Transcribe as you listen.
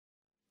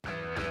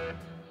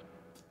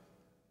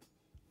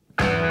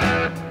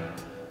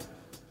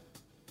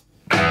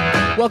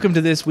Welcome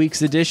to this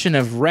week's edition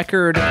of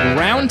Record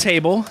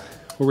Roundtable,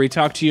 where we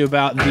talk to you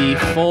about the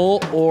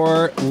full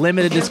or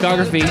limited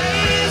discography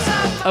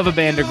of a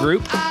band or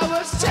group.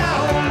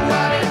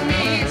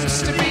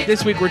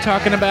 This week we're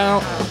talking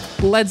about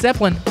Led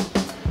Zeppelin.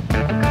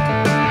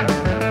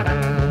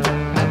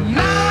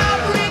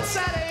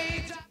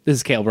 This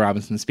is Caleb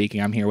Robinson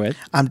speaking. I'm here with...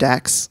 I'm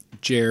Dax.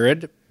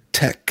 Jared.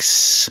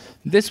 Tex.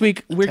 This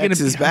week we're going to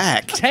be... is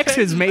back. Tex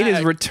has made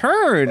his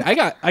return.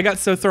 I got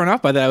so thrown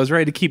off by that I was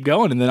ready to keep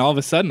going, and then all of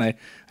a sudden I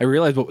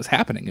realized what was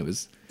happening. It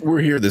was...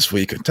 We're here this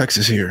week. Tex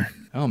is here.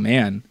 Oh,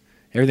 man.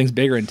 Everything's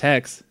bigger in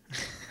Tex.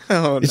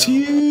 Oh, no. It's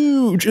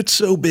huge. It's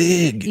so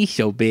big. He's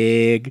so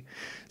big.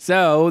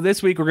 So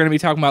this week we're going to be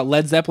talking about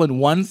Led Zeppelin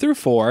 1 through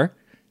 4,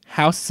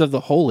 Houses of the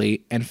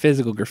Holy, and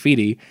Physical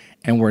Graffiti,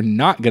 and we're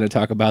not going to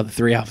talk about the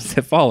 3 albums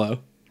that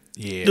follow.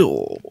 Yeah.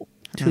 Oh.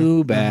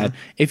 Too bad.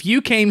 If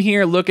you came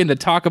here looking to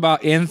talk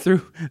about In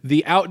Through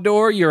the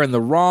Outdoor, you're in the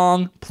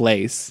wrong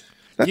place.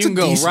 That's You can a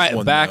go decent right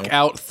one, back though.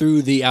 out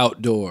through the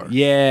outdoor.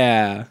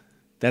 Yeah.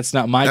 That's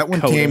not my That one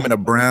coda. came in a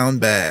brown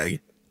bag.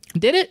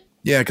 Did it?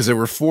 Yeah, because there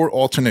were 4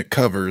 alternate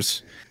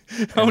covers.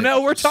 Oh,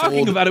 no, we're talking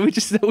sold about it. We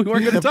just said we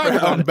weren't going In to a talk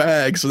about brown it.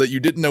 bag so that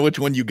you didn't know which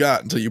one you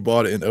got until you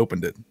bought it and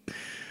opened it.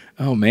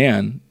 Oh,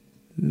 man.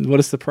 What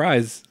a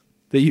surprise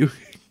that you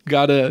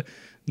got a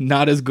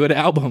not as good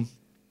album.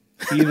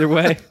 Either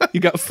way, you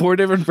got 4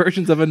 different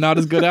versions of a not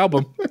as good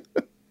album.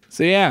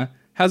 So, yeah.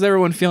 How's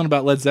everyone feeling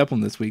about Led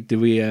Zeppelin this week? Do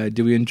we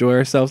enjoy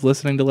ourselves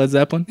listening to Led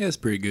Zeppelin? Yeah, it's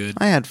pretty good.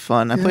 I had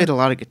fun. I played a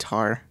lot of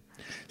guitar.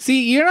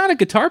 See, you're not a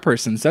guitar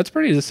person, so that's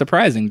pretty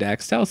surprising,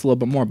 Dax. Tell us a little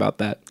bit more about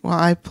that. Well,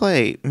 I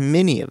play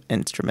many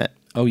instrument.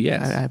 Oh,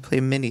 yes. I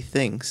play many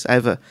things. I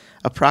have a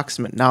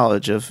approximate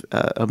knowledge of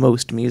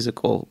most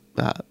musical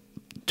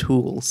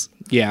tools.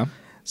 Yeah.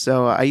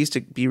 So I used to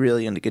be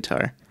really into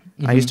guitar.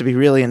 I used to be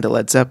really into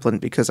Led Zeppelin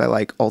because I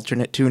like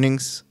alternate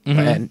tunings,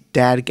 and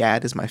Dad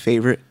Gad is my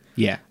favorite.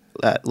 Yeah.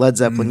 Led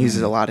Zeppelin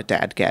uses a lot of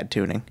Dad Gad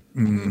tuning.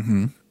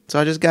 Mm-hmm. So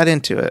I just got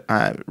into it.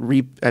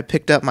 I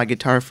picked up my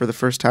guitar for the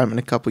first time in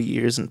a couple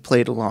years and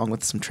played along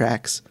with some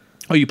tracks.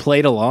 Oh, you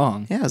played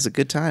along. Yeah, it was a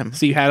good time.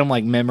 So you had them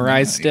like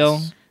memorized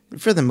still?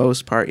 For the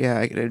most part,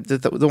 yeah.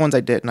 The ones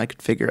I didn't, I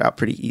could figure out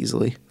pretty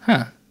easily.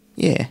 Huh.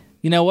 Yeah.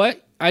 You know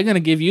what? I'm going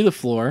to give you the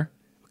floor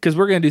because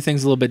we're going to do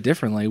things a little bit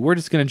differently. We're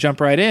just going to jump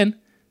right in.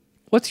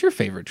 What's your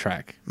favorite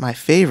track? My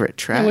favorite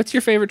track? Yeah, what's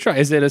your favorite track?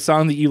 Is it a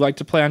song that you like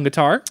to play on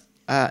guitar?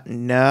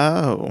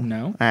 No.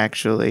 No?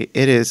 Actually,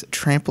 it is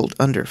Trampled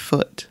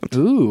Underfoot.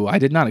 Ooh, I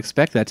did not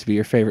expect that to be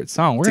your favorite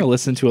song. We're going to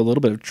listen to a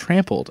little bit of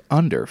Trampled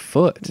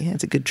Underfoot. Yeah,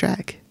 it's a good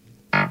track.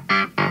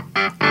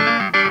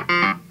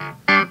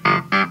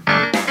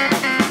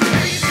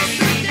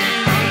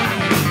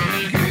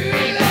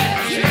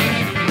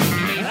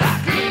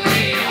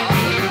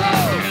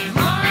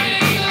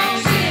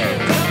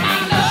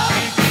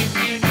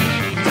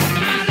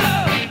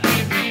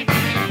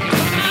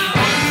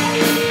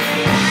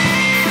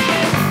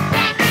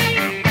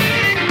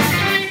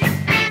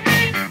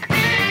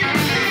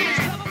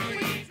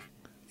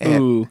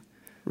 Ooh.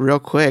 Real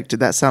quick, did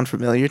that sound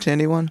familiar to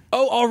anyone?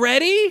 Oh,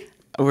 already?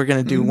 We're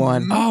going to do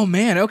one. Oh,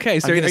 man. Okay,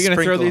 so I'm you're gonna going to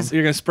throw sprinkle these, 'em.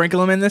 you're going to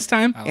sprinkle them in this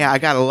time? Yeah, I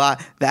got a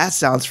lot. That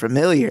sounds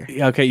familiar.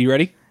 Okay, you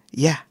ready?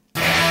 Yeah.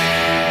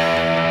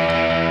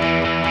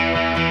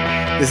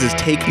 This is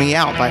Take Me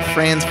Out by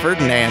Franz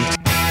Ferdinand.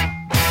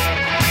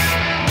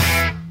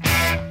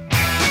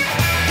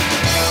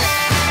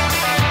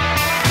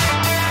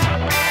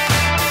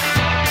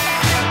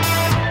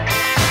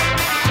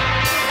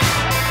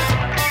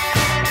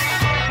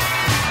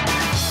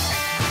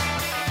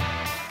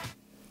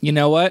 You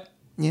know what?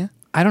 Yeah.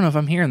 I don't know if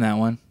I'm hearing that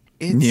one.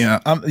 It's, Yeah.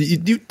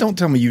 You don't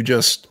tell me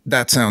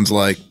that sounds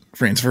like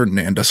Franz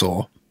Ferdinand, that's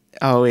all.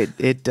 Oh,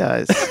 it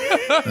does.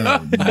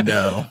 Oh,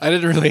 no. I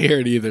didn't really hear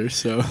it either,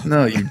 so.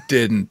 No, you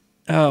didn't.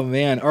 Oh,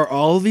 man. Are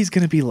all of these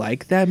going to be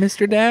like that,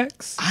 Mr.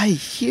 Dax? I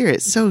hear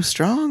it so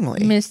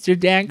strongly. Mr.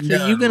 Dax,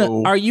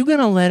 No. are you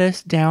gonna let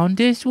us down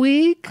this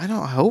week? I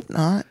don't hope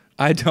not.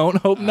 I don't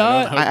hope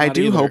not. hope I not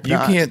do either. hope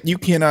not. You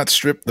cannot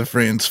strip the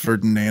Franz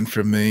Ferdinand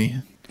from me.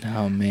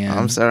 Oh, man.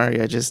 I'm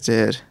sorry, I just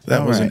did.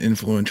 That was right. an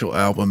influential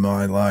album in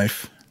my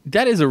life.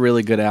 That is a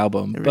really good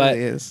album. It But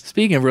really is.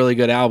 speaking of really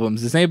good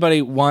albums, does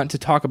anybody want to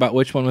talk about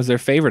which one was their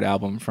favorite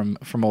album from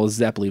old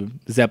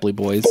Zeppeli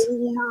boys?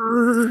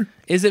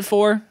 Is it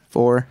 4?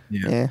 4.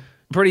 Yeah.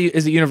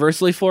 Is it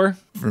universally 4?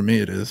 For me,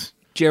 it is.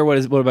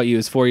 Jared, what about you?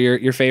 Is 4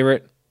 your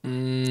favorite?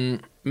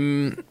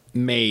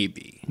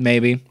 Maybe.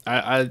 Maybe.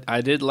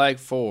 I did like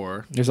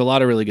 4. There's a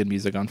lot of really good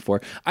music on 4.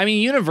 I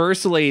mean,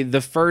 universally, the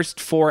first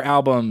 4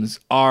 albums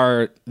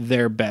are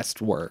their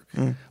best work.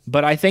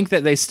 But I think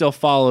that they still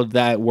followed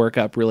that work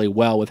up really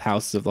well with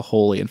Houses of the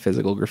Holy and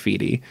Physical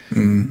Graffiti.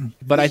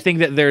 But I think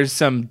that there's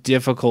some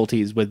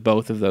difficulties with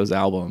both of those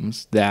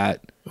albums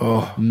that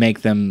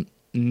make them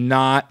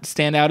not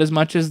stand out as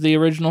much as the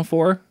original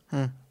 4.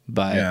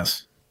 But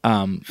Yes.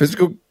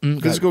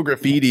 Physical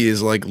Graffiti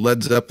is like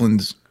Led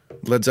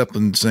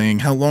Zeppelin saying,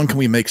 "How long can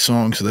we make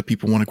songs so that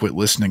people want to quit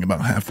listening?"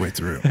 About halfway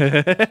through.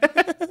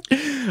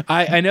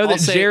 I know that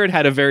say- Jared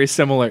had a very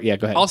similar. Yeah,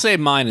 go ahead. I'll say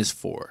mine is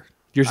 4.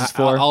 Yours is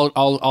 4.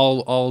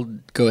 I'll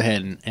go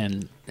ahead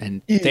and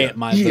stamp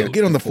my vote.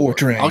 Get on the for 4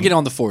 train. I'll get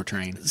on the 4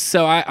 train.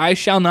 So I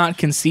shall not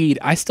concede.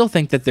 I still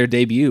think that their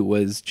debut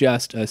was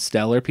just a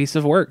stellar piece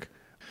of work.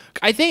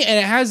 I think, and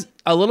it has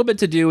a little bit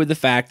to do with the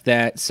fact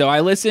that, so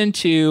I listened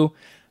to,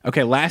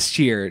 last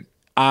year,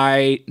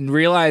 I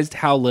realized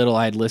how little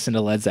I had listened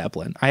to Led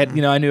Zeppelin. I had,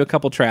 I knew a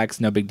couple tracks,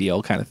 no big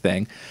deal kind of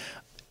thing.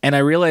 And I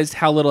realized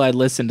how little I'd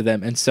listened to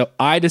them. And so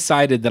I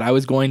decided that I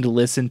was going to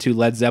listen to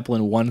Led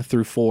Zeppelin 1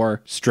 through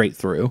 4 straight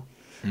through.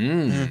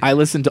 I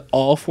listened to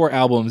all 4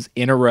 albums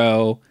in a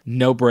row,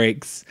 no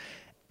breaks.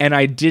 And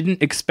I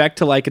didn't expect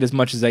to like it as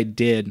much as I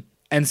did.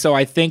 And so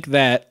I think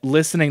that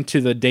listening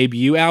to the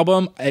debut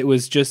album, it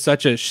was just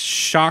such a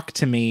shock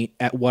to me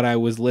at what I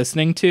was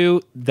listening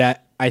to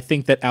that I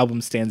think that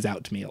album stands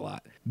out to me a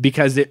lot.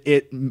 Because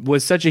it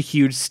was such a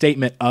huge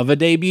statement of a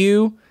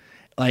debut.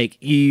 Like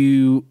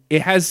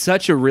it has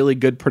such a really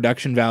good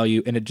production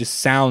value, and it just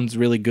sounds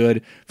really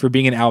good for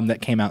being an album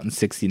that came out in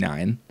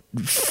 '69.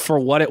 For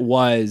what it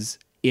was,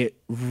 it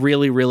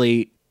really,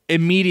 really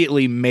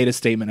immediately made a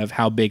statement of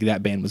how big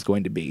that band was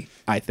going to be,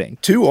 I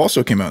think. 2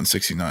 also came out in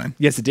 69,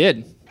 Yes, it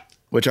did.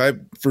 which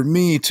for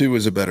me, 2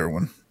 is a better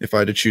one. If I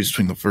had to choose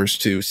between the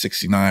first 2,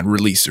 69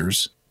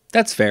 releasers,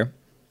 That's fair.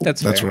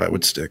 That's that's fair. where I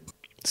would stick.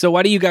 So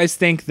why do you guys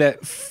think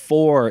that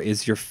 4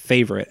 is your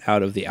favorite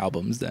out of the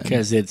albums then?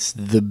 Because it's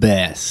the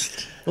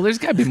best. Well, there's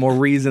got to be more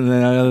reason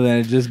than other than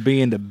it just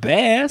being the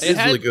best. It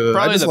had really good. I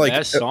probably just the like-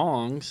 best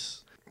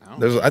songs.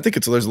 I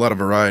think there's a lot of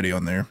variety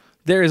on there.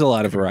 There is a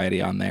lot of variety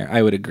on there.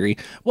 I would agree.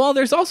 Well,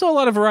 there's also a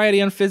lot of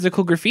variety on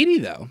Physical Graffiti,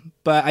 though.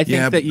 But I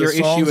think that your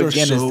issue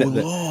again is that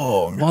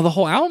long. well, the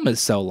whole album is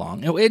so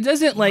long. It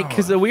doesn't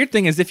because the weird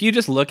thing is if you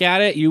just look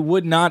at it, you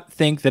would not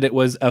think that it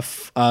was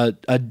a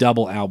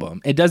double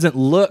album. It doesn't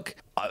look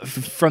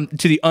from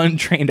to the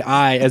untrained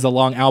eye as a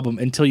long album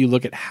until you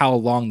look at how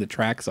long the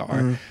tracks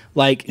are.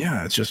 Like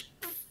Yeah, it's just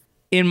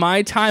In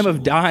My Time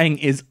of Dying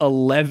is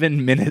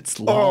 11 minutes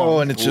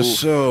long. and it's just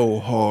so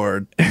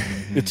hard.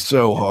 It's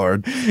so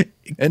hard.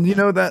 And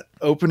that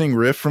opening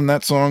riff from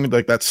that song,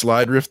 like that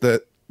slide riff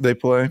that they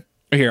play.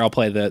 Here, I'll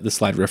play the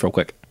slide riff real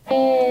quick.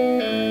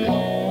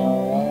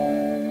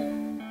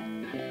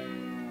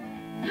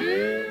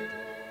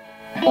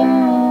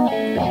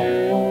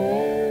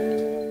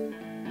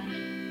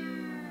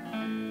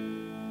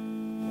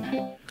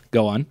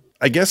 Go on.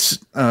 I guess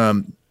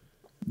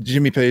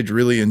Jimmy Page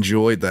really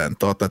enjoyed that and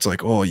thought that's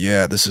like, oh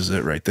yeah, this is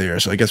it right there.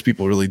 So I guess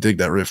people really dig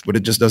that riff, but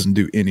it just doesn't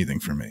do anything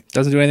for me.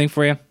 Doesn't do anything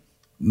for you?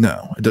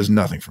 No, it does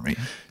nothing for me.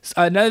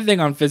 Another thing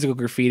on Physical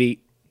Graffiti,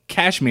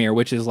 Kashmir,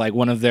 which is like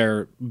one of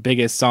their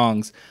biggest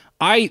songs.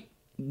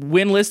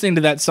 When listening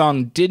to that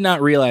song, did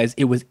not realize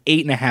it was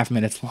 8.5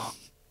 minutes long.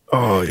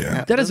 Oh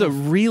yeah. That is a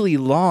really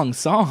long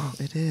song.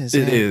 It is.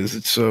 It yeah. is.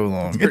 It's so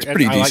long. It's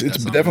pretty I like decent. that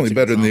It's song. definitely It's a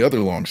better good than the song. other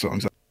long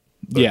songs.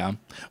 Yeah.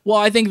 Well,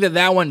 I think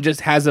that one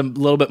just has a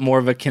little bit more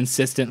of a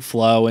consistent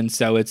flow, and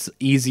so it's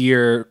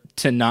easier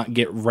to not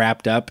get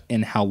wrapped up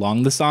in how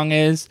long the song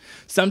is.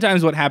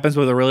 Sometimes what happens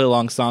with a really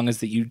long song is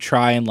that you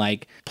try and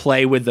like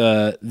play with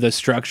the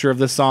structure of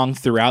the song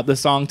throughout the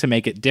song to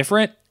make it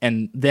different,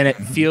 and then it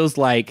feels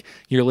like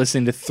you're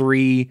listening to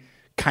 3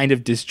 kind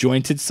of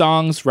disjointed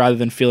songs rather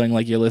than feeling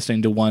like you're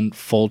listening to one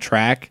full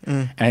track.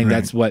 And I think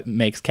that's what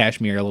makes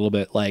Kashmir a little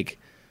bit like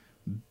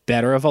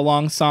better of a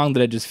long song,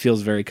 that it just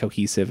feels very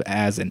cohesive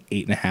as an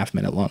 8.5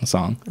 minute long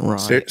song.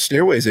 Right.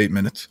 Stairway's 8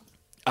 minutes.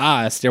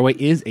 Stairway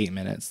is 8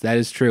 minutes. That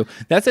is true.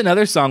 That's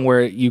another song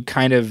where you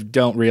kind of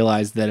don't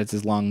realize that it's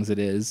as long as it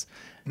is.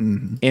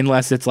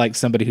 Unless it's like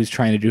somebody who's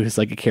trying to do it's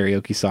like a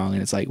karaoke song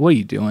and it's like, what are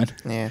you doing?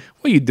 Yeah.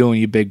 What are you doing,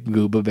 you big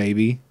gooba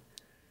baby?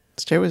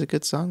 Stairway's a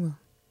good song though.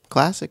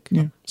 Classic.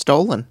 Yeah.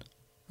 Stolen,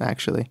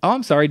 actually. Oh,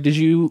 I'm sorry. Did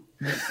you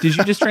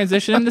just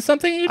transition into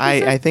something? You just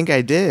said? I think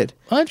I did.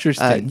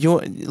 Interesting.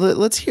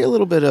 Let's hear a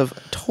little bit of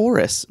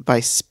Taurus by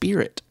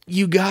Spirit.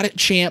 You got it,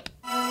 champ.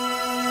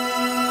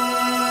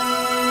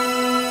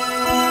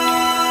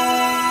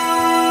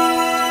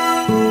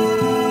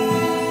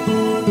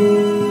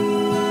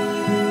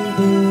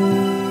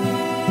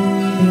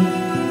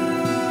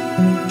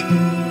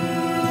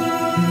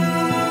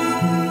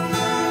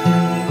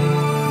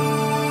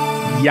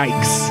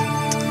 Yikes.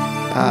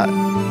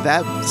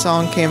 That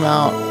song came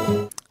out,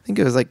 I think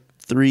it was like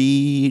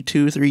 3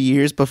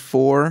 years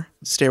before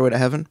Stairway to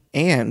Heaven,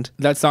 and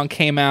That song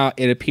came out,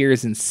 it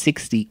appears in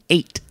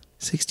 68.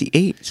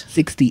 68.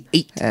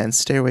 68. And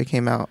Stairway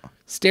came out.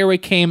 Stairway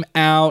came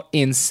out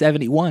in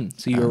 71,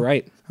 so you were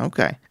right.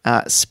 Okay.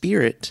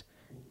 Spirit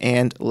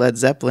and Led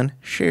Zeppelin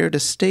shared a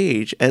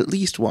stage at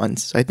least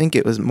once. I think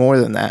it was more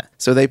than that.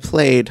 So they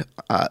played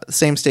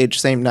same stage,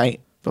 same night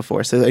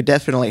before. So they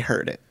definitely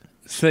heard it.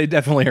 So they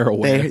definitely are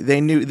aware.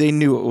 They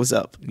knew what was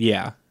up.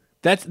 Yeah.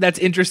 That's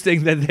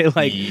interesting that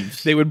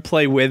they would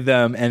play with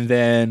them and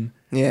then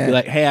Yeah. be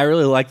like, "Hey, I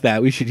really like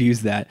that. We should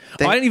use that."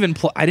 They- I didn't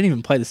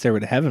even play the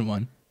Stairway to Heaven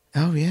one.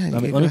 Oh yeah.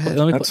 Let me go ahead.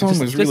 That song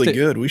was really to-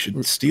 good. We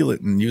should steal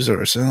it and use it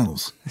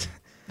ourselves.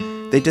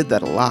 They did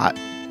that a lot.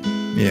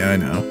 Yeah, I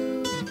know.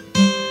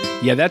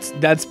 Yeah,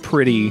 that's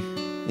pretty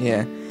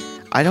Yeah.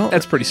 I don't.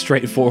 that's pretty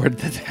straightforward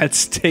that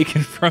that's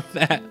taken from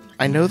that.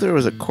 I know there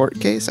was a court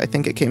case. I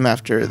think it came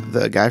after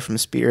the guy from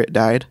Spirit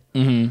died.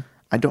 Mm-hmm.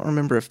 I don't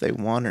remember if they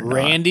won or not.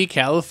 Randy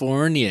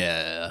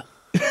California.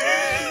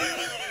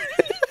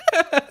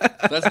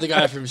 That's the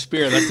guy from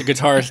Spirit. That's the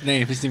guitarist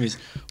name. His name is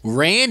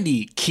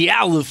Randy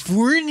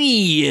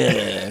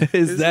California.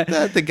 Is that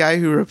That the guy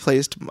who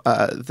replaced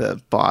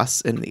the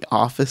boss in The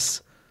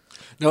Office.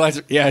 No,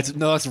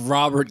 that's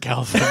Robert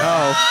California.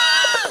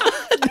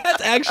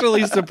 that's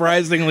actually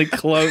surprisingly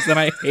close, and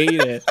I hate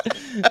it.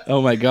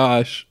 Oh my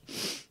gosh.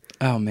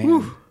 Oh man.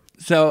 Whew.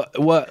 So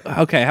what?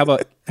 Okay, how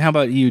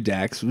about you,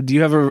 Dax? Do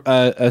you have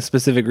a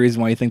specific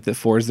reason why you think that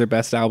 4 is their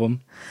best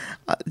album?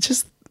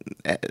 Just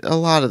a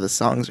lot of the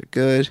songs are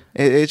good.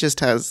 It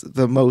just has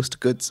the most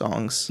good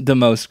songs, The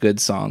most good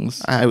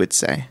songs. I would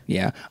say.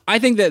 Yeah. I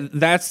think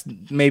that's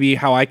maybe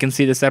how I can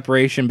see the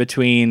separation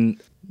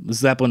between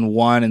Zeppelin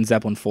 1 and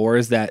Zeppelin 4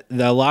 is that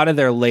a lot of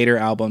their later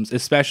albums,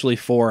 especially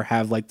 4,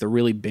 have like the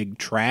really big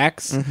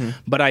tracks.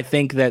 But I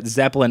think that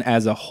Zeppelin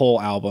as a whole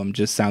album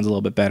just sounds a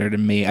little bit better to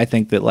me. I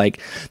think that like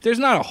there's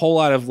not a whole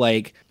lot of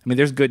like, I mean,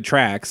 there's good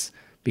tracks,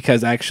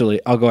 because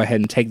actually I'll go ahead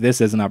and take this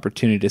as an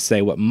opportunity to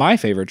say what my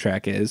favorite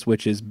track is,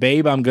 which is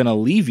Babe, I'm Gonna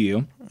Leave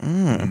You.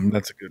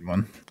 That's a good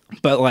one.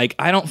 But like,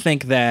 I don't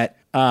think that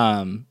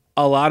a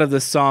lot of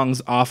the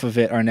songs off of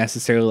it are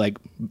necessarily like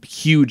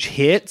huge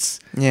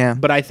hits. Yeah.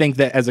 But I think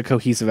that as a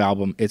cohesive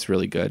album, it's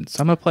really good. So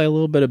I'm going to play a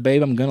little bit of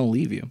Babe, I'm Gonna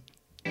Leave You.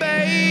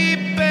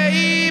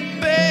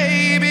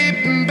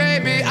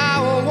 Baby,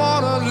 I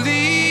wanna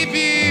leave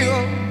you.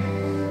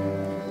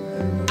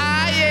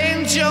 I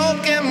ain't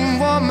joking,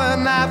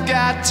 woman, I've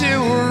got to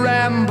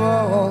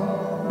ramble.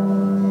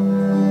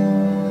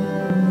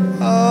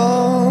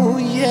 Oh,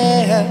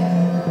 yeah.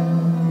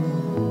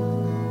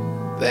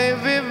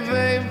 Baby,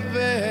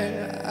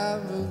 I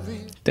will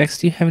be. Dex,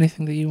 do you have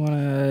anything that you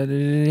wanted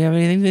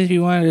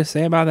to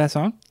say about that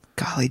song?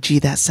 Golly gee,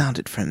 that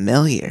sounded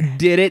familiar.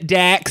 Did it,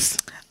 Dax?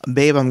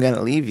 Babe, I'm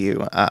Gonna Leave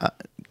You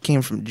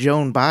came from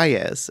Joan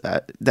Baez.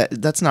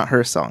 That's not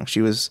her song.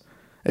 It was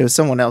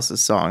someone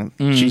else's song.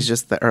 She's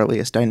just the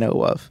earliest I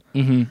know of.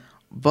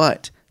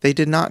 But they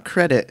did not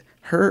credit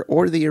her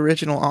or the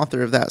original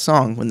author of that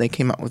song when they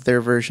came out with their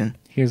version.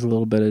 Here's a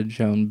little bit of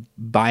Joan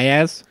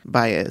Baez.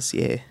 Baez,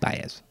 yeah.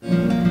 Baez.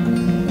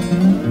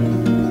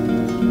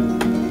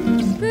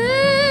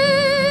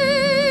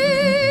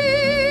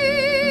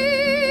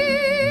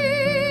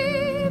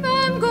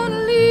 I'm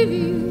gonna leave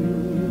you.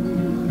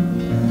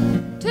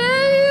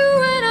 Tell you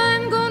when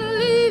I'm gonna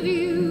leave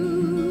you.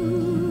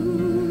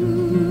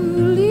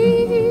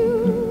 Leave you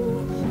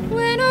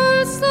when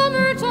all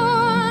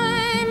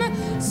summertime,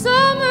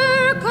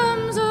 summer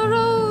comes a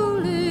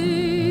rolling.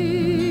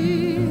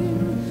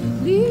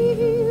 Leave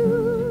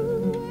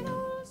you when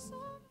all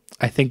summer.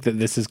 I think that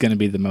this is going to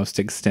be the most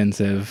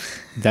extensive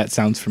That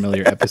Sounds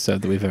Familiar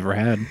episode that we've ever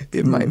had.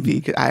 It might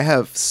be. I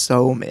have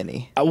so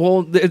many.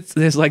 Well,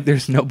 there's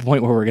no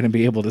point where we're going to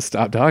be able to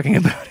stop talking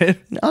about it.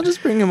 I'll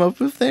just bring them up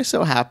if they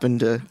so happen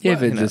to.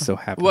 If it you know. just so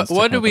happens. What to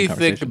do come up we in think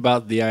conversation.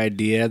 about the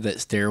idea that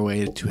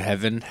Stairway to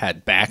Heaven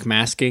had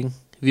backmasking?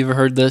 Have you ever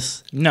heard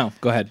this? No,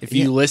 go ahead. If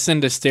you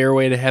listen to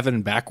Stairway to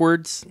Heaven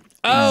backwards,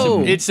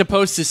 it's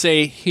supposed to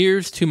say,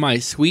 "Here's to my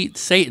sweet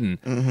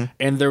Satan,"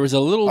 and there was a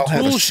little have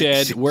a tool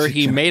shed shit where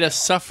he tonight. made us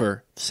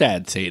suffer,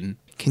 sad Satan.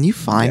 Can you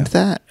find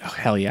that? Oh,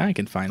 hell yeah, I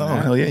can find Oh,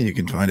 that. hell yeah, you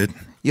can find it.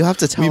 You'll have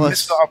to We tell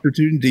missed us. the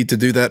opportunity to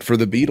do that for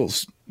the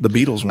Beatles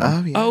one.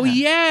 Oh, yeah. Oh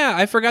yeah,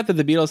 I forgot that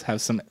the Beatles have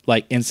some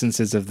like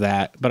instances of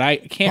that, but I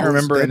can't Paul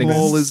is remember dead, an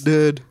Paul example. is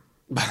dead.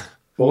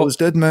 Paul is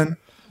dead, man.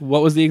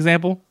 What was the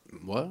example?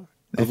 What?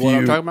 If Of what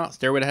I'm you- talking about?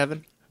 Stairway to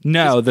Heaven?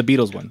 No, the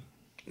Beatles one.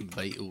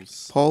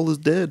 Beatles. Paul is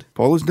dead.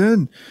 Paul is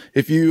dead.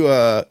 If you,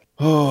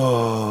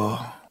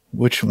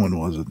 which one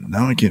was it?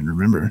 Now I can't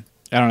remember.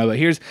 I don't know, but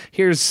here's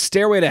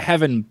Stairway to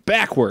Heaven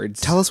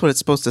backwards. Tell us what it's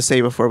supposed to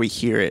say before we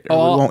hear it, or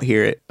Oh. we won't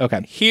hear it.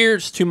 Okay.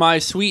 Here's to my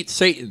sweet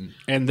Satan,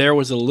 and there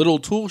was a little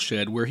tool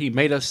shed where he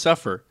made us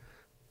suffer,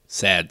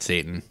 sad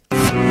Satan.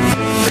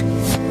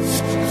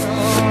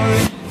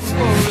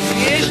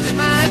 Here's to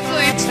my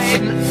sweet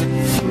Satan.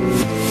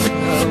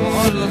 I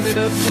want a bit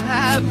of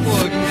time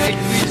for you. Make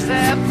me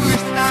sad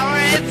first hour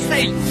and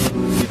Satan.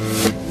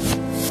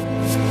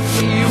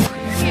 You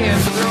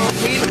can't throw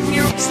me in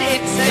your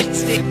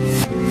Satan.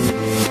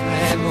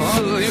 I'm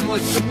all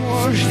much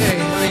more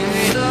shame. I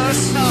made us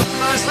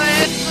suffer,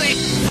 sad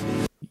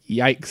Satan.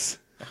 Yikes.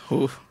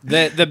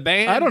 The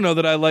band. I don't know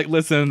that I like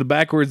listening to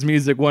backwards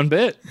music one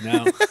bit.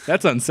 No,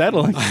 That's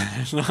unsettling.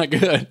 it's not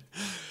good.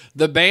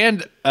 The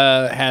band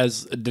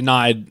has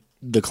denied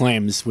the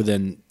claims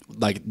within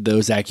like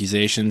those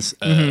accusations.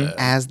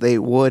 As they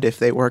would if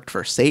they worked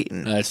for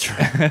Satan. That's true.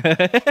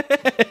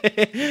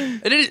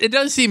 It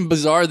does seem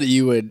bizarre that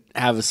you would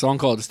have a song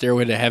called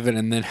 "Stairway to Heaven"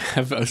 and then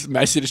have a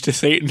message to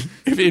Satan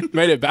if you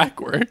made it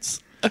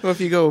backwards. Well,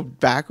 if you go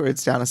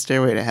backwards down a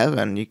stairway to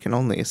heaven, you can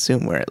only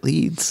assume where it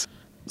leads.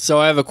 So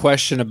I have a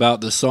question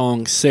about the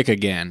song "Sick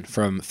Again"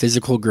 from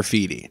Physical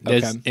Graffiti.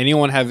 Does Okay.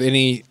 anyone have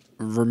any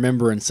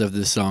remembrance of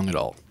this song at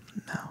all?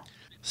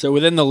 So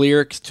within the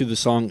lyrics to the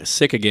song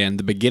Sick Again,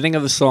 the beginning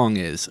of the song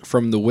is,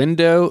 "From the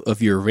window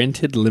of your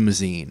rented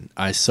limousine,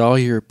 I saw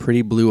your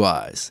pretty blue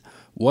eyes.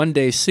 One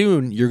day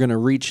soon, you're going to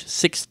reach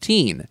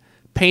 16.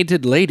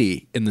 Painted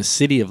lady in the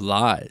city of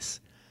lies."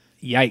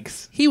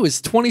 Yikes. He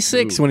was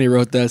 26 when he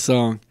wrote that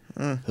song.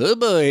 Oh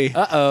boy.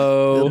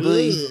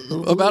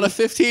 Uh-oh. About a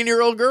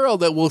 15-year-old girl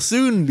that will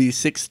soon be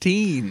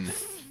 16.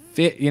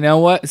 You know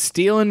what?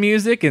 Stealing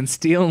music and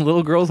stealing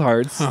little girls'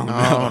 hearts.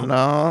 Oh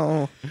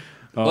no.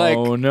 Like,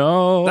 Oh,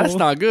 no. That's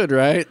not good,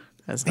 right?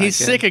 That's not He's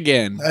good. sick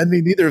again. I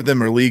mean, neither of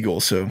them are legal,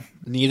 so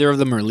Neither of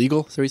them are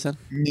legal, so he said?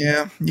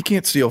 yeah, you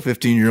can't steal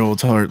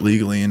 15-year-old's heart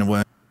legally in a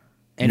way.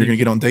 And you're gonna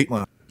get on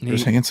Dateline.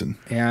 There's Hanson.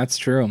 Yeah, that's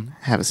true.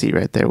 Have a seat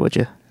right there, would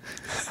you?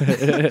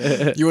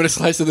 You want a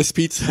slice of this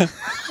pizza?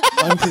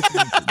 I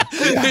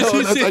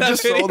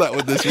just saw that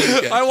with this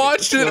weekend. I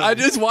watched it. I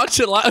just watched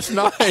it last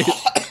night.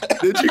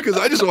 Did you? Because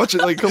I just watched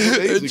it like a couple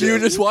days Did ago. you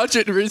just watch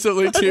it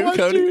recently too,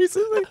 Cody?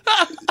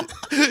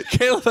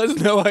 Caleb has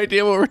no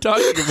idea what we're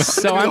talking about.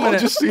 So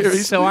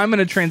I'm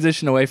gonna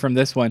transition away from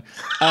this one.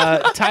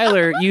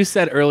 Tyler, you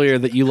said earlier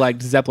that you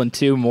liked Zeppelin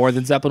 2 more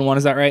than Zeppelin 1.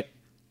 Is that right?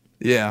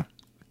 Yeah.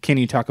 Can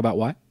you talk about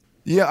why?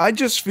 Yeah, I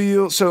just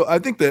feel so. I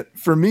think that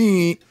for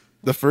me,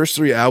 the first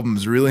three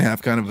albums really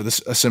have kind of a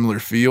similar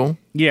feel.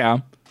 Yeah.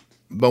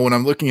 But when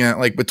I'm looking at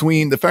like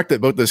between the fact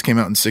that both those came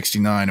out in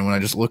 '69, and when I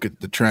just look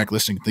at the track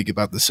listing and think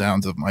about the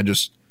sounds of them,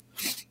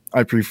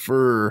 I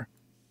prefer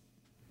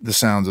the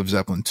sounds of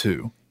Zeppelin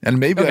 2. And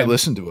maybe I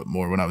listened to it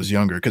more when I was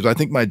younger because I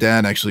think my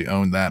dad actually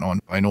owned that on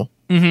vinyl,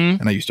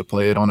 and I used to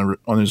play it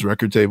on his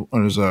record table,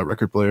 on his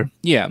record player,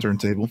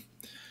 turntable.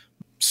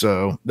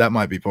 So that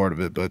might be part of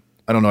it, but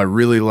I don't know. I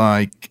really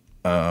like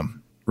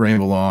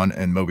Rainbow On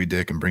and Moby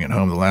Dick and Bring It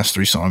Home. The last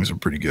three songs are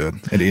pretty good.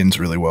 It ends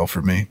really well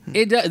for me.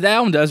 That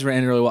album does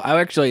end really well. I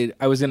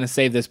was going to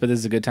save this, but this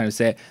is a good time to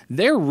say it.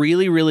 They're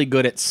really, really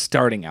good at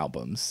starting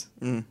albums.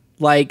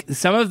 Like,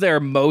 some of their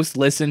most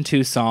listened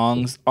to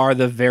songs are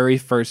the very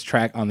first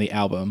track on the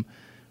album,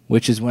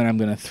 which is when I'm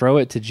going to throw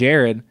it to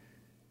Jared.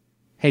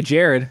 Hey,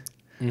 Jared,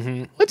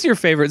 what's your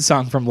favorite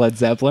song from Led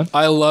Zeppelin?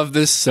 I love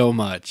this so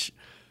much.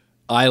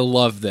 I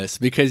love this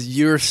because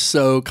you're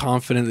so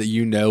confident that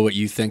you know what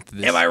you think that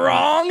this Am I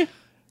wrong?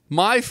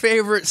 My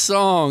favorite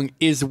song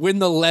is When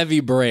the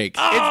Levee Breaks.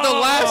 It's the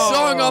last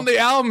song on the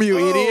album, you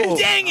idiot.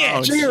 Dang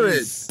it! Jared,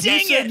 Dang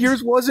you said it!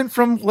 yours wasn't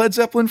from Led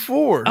Zeppelin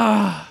 4.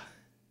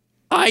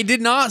 I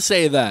did not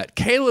say that.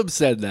 Caleb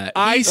said that.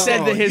 I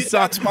said that his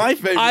song. That's my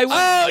favorite.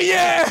 Oh,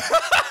 yeah!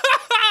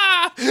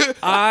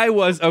 I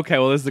was. Okay,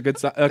 well, this is a good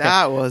song. Okay.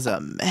 That was a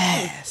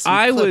mess.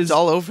 I You clipped was-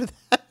 all over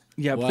that.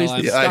 Yeah, Well, please.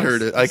 I'm- yeah, I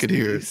heard it. I could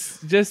hear it.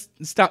 Just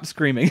stop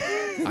screaming.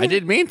 I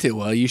didn't mean to.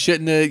 Well, you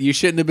shouldn't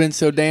have been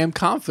so damn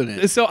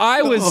confident. So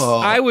I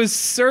was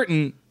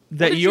certain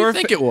that did your you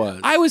think it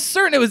was? I was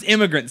certain it was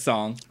Immigrant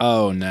Song.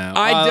 Oh no.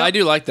 I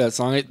do like that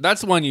song.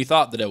 That's the one you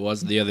thought that it was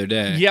the other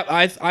day. Yep,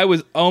 I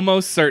was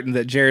almost certain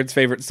that Jared's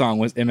favorite song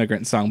was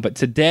Immigrant Song, but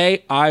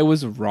today I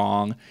was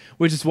wrong,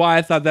 which is why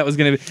I thought that was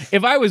going to be.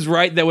 If I was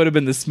right, that would have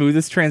been the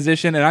smoothest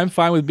transition, and I'm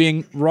fine with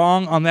being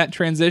wrong on that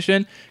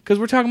transition because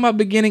we're talking about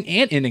beginning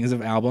and endings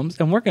of albums,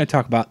 and we're going to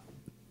talk about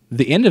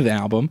the end of the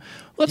album.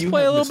 Let's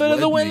play a have little bit of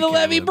the misled When me, the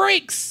Levee Caleb.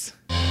 Breaks.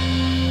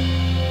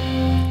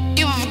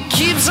 If it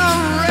keeps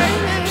on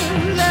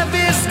raining,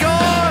 levee's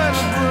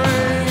gonna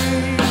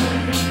break.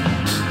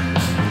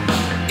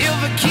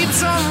 If it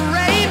keeps on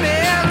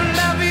raining,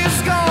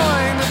 levee's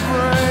going to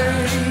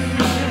break.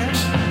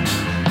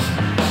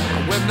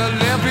 When the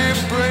levee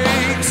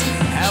breaks,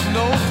 have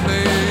no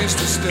place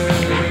to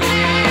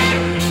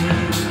stay.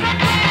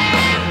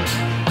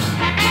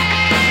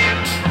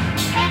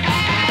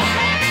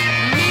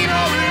 Need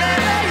no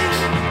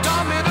levee,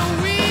 taught me to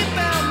weep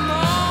and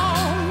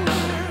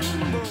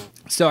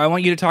mourn. So I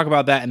want you to talk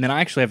about that, and then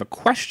I actually have a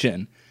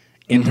question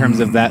in terms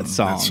of that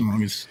song. That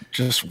song is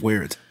just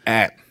where it's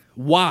at.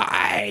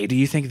 Why do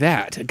you think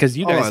that? Because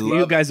you I guys, love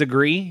you it. guys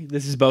agree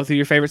this is both of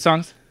your favorite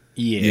songs.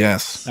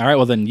 Yes. All right,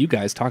 well then you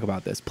guys talk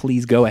about this.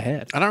 Please go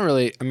ahead. I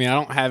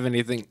don't have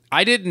anything.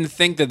 I didn't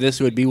think that this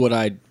would be what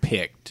I'd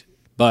picked.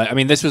 But,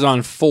 this was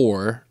on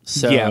 4.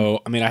 So, Yeah.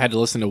 I had to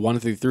listen to 1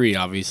 through 3,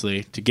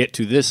 obviously, to get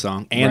to this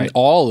song and Right.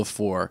 all of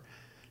 4.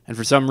 And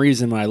for some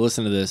reason, when I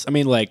listened to this,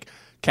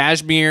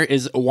 Kashmir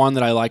is one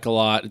that I like a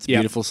lot. It's a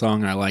Yep. beautiful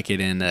song, and I like it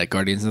in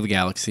Guardians of the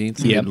Galaxy.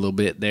 It's Yep. a little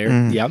bit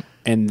there. Yep.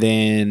 And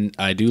then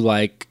I do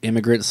like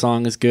Immigrant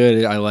Song is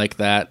good. I like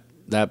that,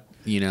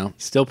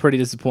 Still pretty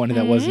disappointed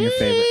that wasn't your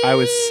favorite. I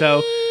was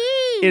so.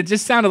 It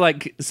just sounded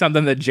like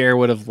something that Jared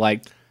would have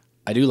liked.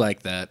 I do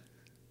like that.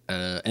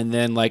 And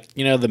then,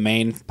 the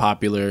main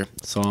popular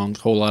songs,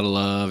 Whole Lot of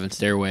Love and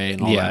Stairway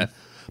and all Yeah. that.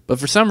 But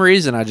for some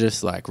reason, I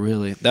just,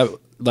 really, that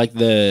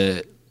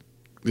the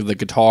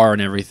guitar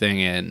and everything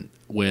and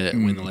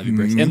when the levee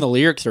breaks. And the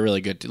lyrics are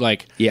really good, too.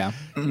 Yeah.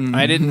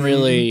 I didn't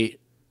really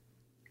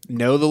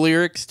know the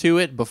lyrics to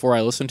it before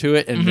I listened to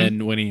it. And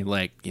then when he,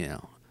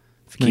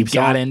 if it He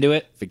got into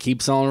it. if it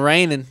keeps on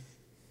raining,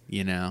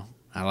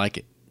 I like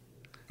it.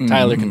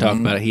 Tyler can talk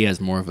about it. He has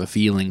more of a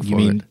feeling for You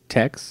mean it.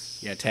 Tex?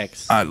 Yeah,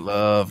 Tex. I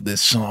love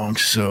this song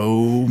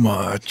so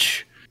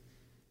much.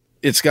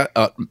 It's got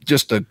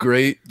just a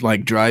great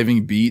like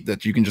driving beat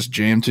that you can just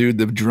jam to.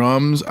 The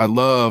drums, I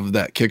love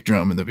that kick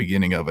drum in the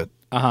beginning of it.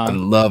 I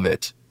love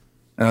it.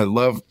 And I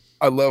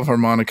love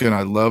harmonica, and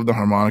I love the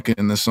harmonica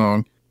in this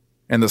song.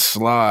 And the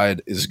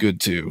slide is good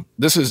too.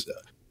 This is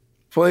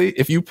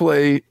if you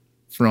play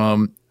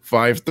from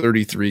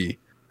 533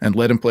 and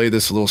let him play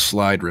this little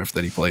slide riff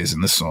that he plays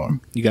in this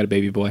song. You got a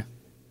baby boy.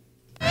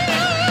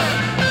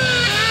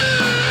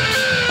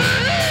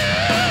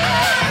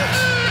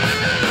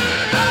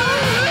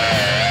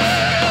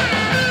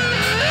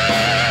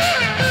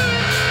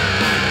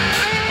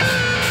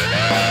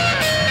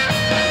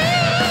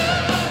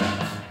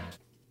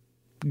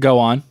 Go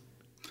on.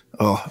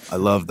 Oh, I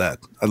love that.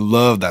 I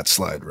love that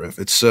slide riff.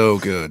 It's so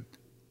good.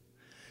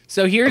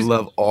 So I here's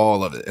love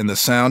all of it, and the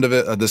sound of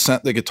it.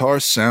 The guitar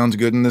sounds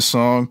good in this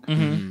song.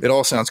 It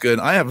all sounds good.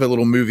 I have a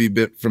little movie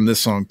bit from this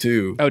song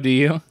too. Oh, do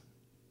you?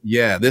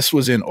 Yeah, this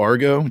was in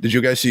Argo. Did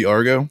you guys see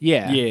Argo?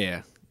 Yeah.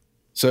 Yeah.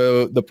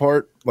 So the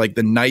part like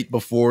the night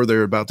before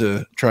they're about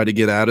to try to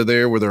get out of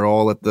there, where they're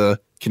all at the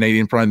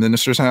Canadian Prime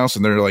Minister's house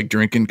and they're like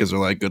drinking because they're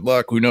like, "Good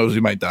luck. Who knows?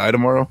 We might die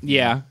tomorrow."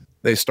 Yeah.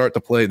 They start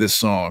to play this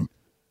song,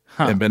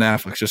 and Ben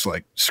Affleck's just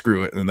like,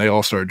 "Screw it," and they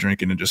all start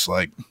drinking and just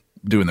like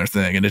doing their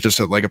thing, and it's just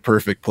like a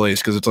perfect place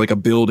because it's like a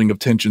building of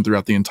tension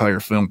throughout the entire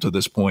film to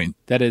this point.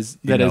 That is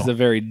know. a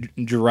very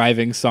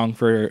driving song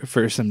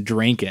for some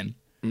drinking.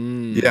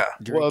 Yeah,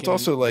 well, it's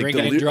also like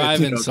drinking and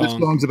driving this song.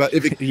 song's about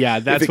Yeah,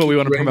 that's what we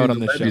want to promote on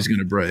this show. He's going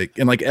to break,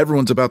 and like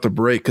everyone's about to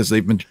break because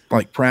they've been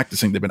like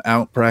practicing. They've been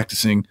out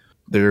practicing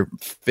their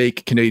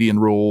fake Canadian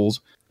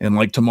roles, and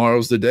like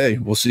tomorrow's the day.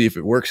 We'll see if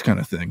it works, kind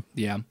of thing.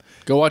 Yeah.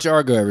 Go watch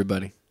Argo,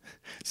 everybody.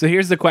 So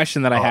here's the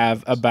question that I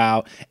have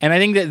about, and I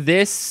think that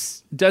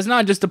this does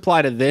not just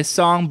apply to this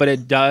song, but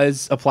it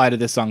does apply to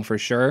this song for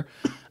sure.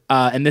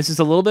 And this is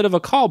a little bit of a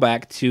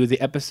callback to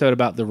the episode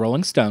about the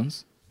Rolling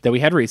Stones that we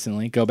had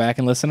recently. Go back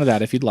and listen to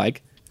that if you'd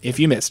like, if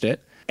you missed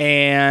it.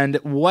 And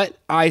what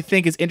I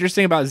think is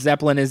interesting about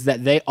Zeppelin is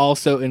that they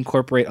also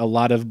incorporate a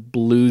lot of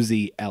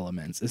bluesy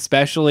elements,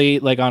 especially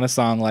like on a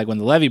song like When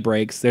the Levee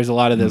Breaks, there's a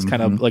lot of those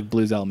kind of like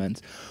blues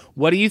elements.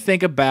 What do you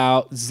think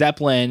about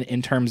Zeppelin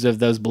in terms of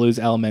those blues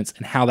elements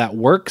and how that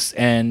works?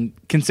 And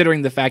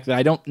considering the fact that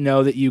I don't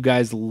know that you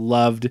guys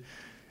loved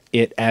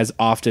it as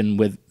often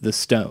with the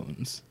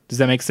Stones. Does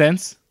that make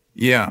sense?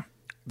 Yeah,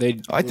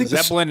 I think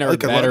Zeppelin are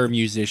like a lot better of-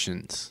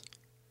 musicians.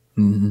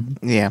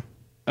 Yeah.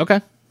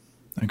 Okay.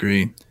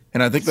 agree.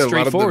 And I think that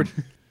Straightforward.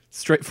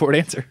 Straightforward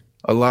answer.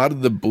 a lot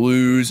of the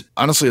blues,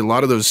 honestly, a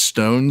lot of those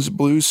Stones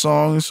blues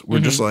songs were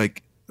just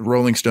like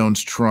Rolling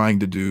Stones trying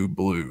to do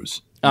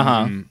blues.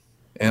 Uh-huh.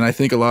 And I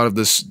think a lot of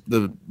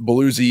the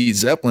bluesy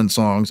Zeppelin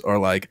songs are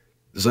like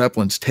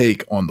Zeppelin's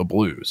take on the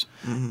blues.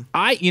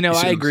 I see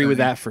what I'm agree with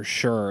saying? that for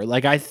sure.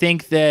 Like, I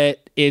think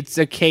that it's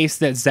a case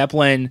that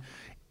Zeppelin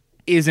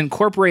is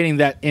incorporating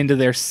that into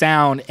their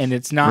sound, and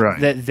it's not Right.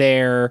 that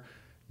they're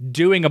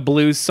doing a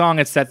blues song,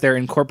 it's that they're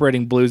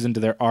incorporating blues into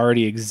their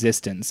already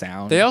existent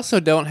sound. They also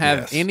don't have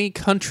Yes. any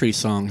country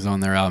songs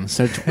on their album,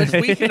 so which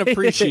we can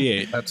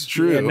appreciate. That's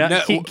true. Yeah,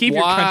 no- keep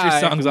your country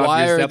songs off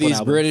why your are Zeppelin these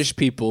albums. British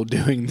people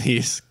doing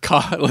these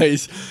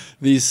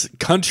these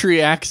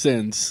country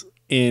accents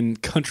in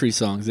country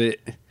songs?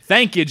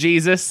 Thank you,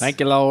 Jesus. Thank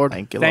you, Lord.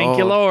 Thank you, Thank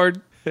you,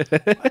 Lord.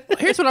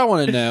 Here's what I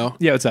want to know.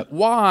 Yeah, what's up?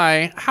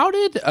 Why? How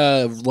did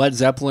Led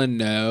Zeppelin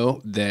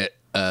know that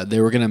they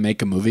were going to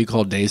make a movie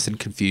called Dazed and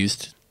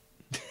Confused?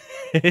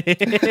 How do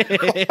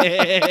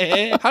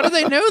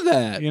they know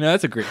that? You know,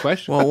 that's a great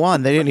question. Well,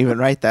 one, they didn't even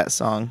write that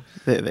song.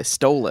 They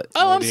stole it.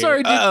 oh, I'm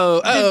sorry.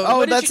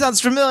 Oh, that sounds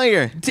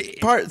familiar.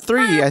 Part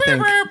 3, I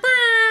think.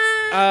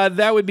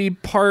 That would be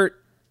part.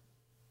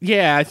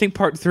 Yeah, I think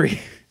part 3.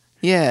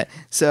 Yeah.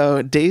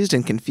 So, Dazed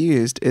and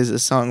Confused is a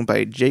song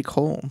by Jake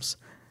Holmes.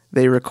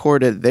 They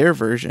recorded their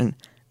version,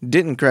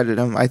 didn't credit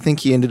him. I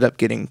think he ended up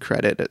getting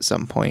credit at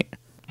some point.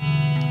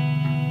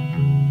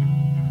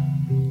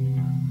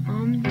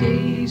 I'm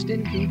dazed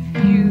and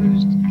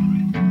confused.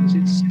 Is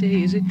it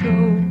stay, is it go?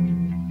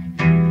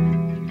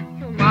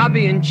 Am I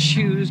being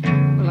choosed?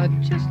 Well,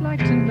 I'd just like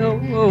to know.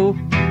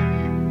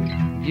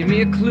 Give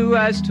me a clue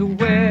as to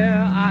where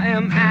I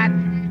am at.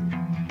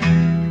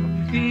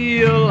 I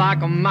feel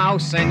like a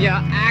mouse and you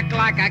act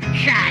like a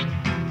cat.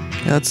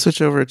 Now, let's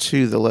switch over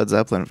to the Led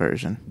Zeppelin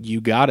version.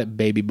 You got it,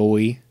 baby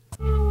boy.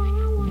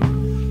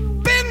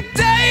 Been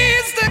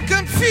dazed and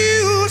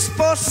confused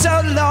for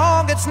so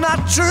long, it's not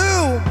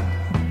true.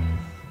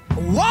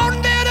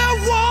 Wanted a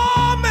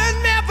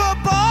woman, never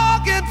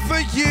bargained for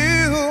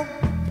you.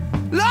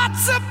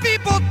 Lots of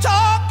people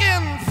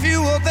talking,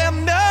 few of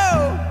them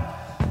know.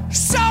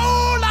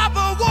 Soul of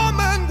a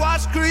woman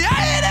was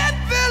created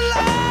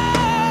below.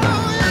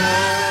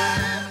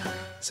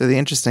 So the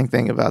interesting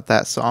thing about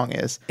that song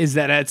is,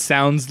 That it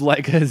sounds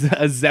like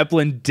a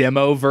Zeppelin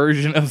demo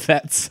version of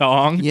that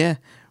song. yeah,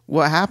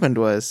 what happened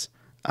was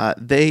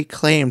they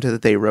claimed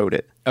that they wrote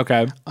it.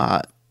 Okay.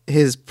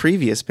 his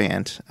previous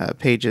band,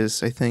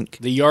 Pages, I think.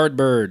 The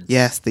Yardbirds.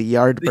 Yes, the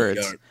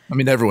Yardbirds. I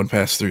mean, everyone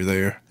passed through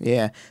there.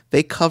 Yeah,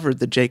 they covered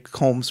the Jake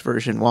Holmes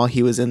version while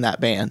he was in that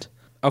band.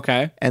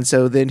 Okay. And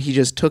so then he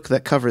just took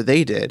that cover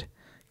they did,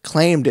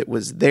 claimed it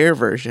was their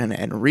version,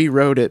 and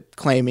rewrote it,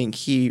 claiming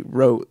he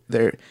wrote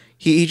their.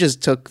 He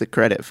just took the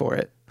credit for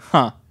it.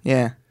 Huh.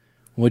 Yeah,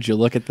 Would you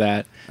look at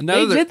that?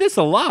 Another- They did this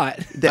a lot.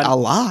 a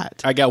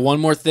lot. I got one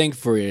more thing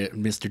for you,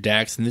 Mr.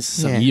 Dax, and this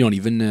is something Yeah. you don't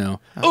even know.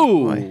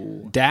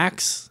 Ooh.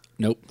 Dax.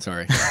 Nope,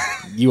 sorry.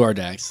 You are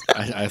Dax.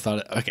 I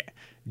thought, okay.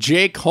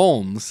 Jake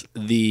Holmes,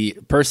 the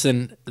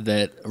person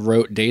that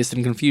wrote Dazed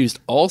and Confused,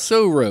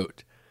 also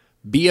wrote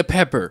Be a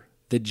Pepper,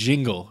 the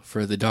jingle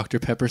for the Dr.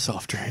 Pepper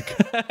soft drink.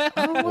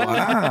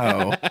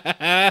 Wow.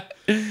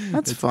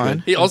 That's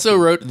fun. He also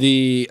wrote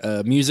the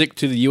music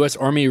to the U.S.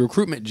 Army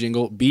recruitment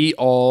jingle, Be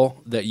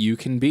All That You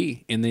Can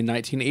Be, in the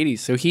 1980s.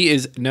 So he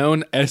is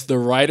known as the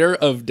writer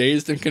of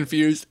Dazed and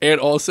Confused and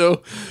also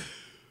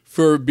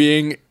for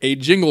being a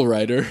jingle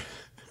writer.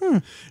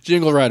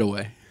 Jingle Right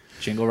Away.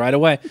 Jingle right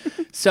away.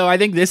 So I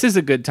think this is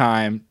a good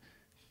time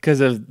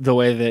because of the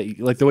way that,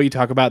 like, the way you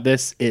talk about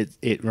this,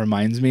 it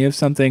reminds me of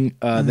something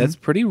that's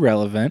pretty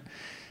relevant.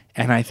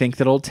 And I think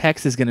that old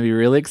Tex is going to be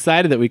really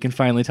excited that we can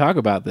finally talk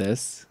about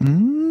this.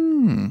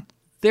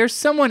 There's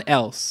someone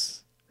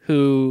else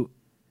who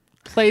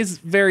plays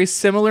very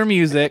similar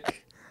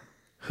music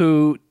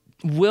who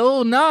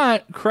will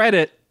not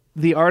credit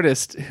the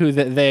artist who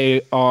that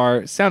they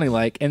are sounding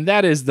like, and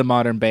that is the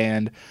modern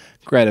band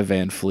Greta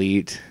Van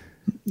Fleet.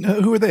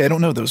 Who are they? I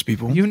don't know those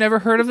people. You've never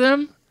heard of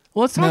them?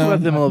 Well, let's talk No,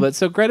 about them a little bit.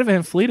 So Greta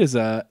Van Fleet is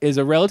a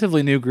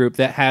relatively new group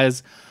that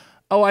has,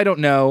 I don't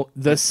know,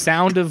 the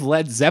sound of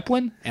Led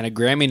Zeppelin And a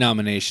Grammy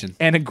nomination.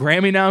 and a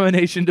Grammy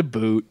nomination to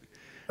boot.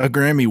 A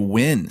Grammy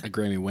win. A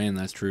Grammy win,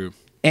 that's true.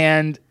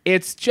 And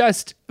it's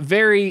just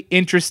very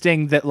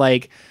interesting that,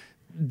 like,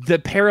 the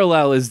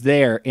parallel is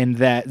there in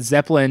that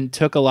Zeppelin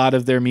took a lot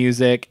of their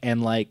music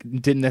and, like,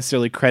 didn't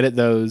necessarily credit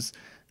those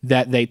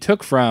that they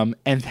took from,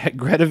 and that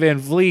Greta Van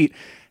Fleet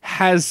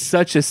has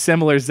such a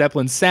similar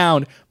Zeppelin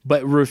sound,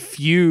 but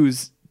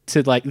refuse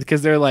to, like,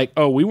 because they're like,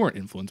 oh, we weren't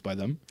influenced by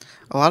them.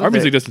 A lot Our of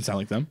music doesn't sound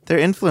like them. their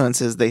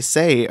influences, they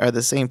say, are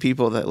the same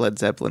people that Led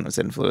Zeppelin was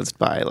influenced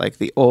by, like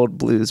the old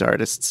blues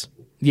artists.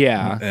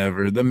 Yeah.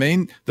 Ever. The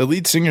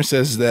lead singer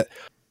says that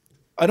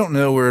I don't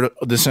know where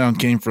the sound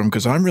came from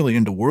because I'm really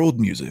into world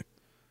music.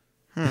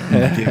 I'm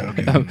like, yeah,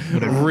 okay,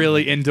 whatever.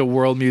 Really into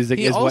world music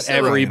He is what also-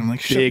 every I'm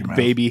like, shut your big mouth.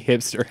 baby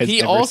hipster has He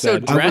ever also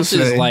said. I will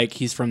dresses say- like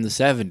he's from the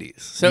 70s.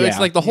 So it's Yeah.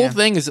 like the whole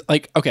thing is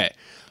like, okay,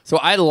 so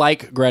I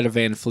like Greta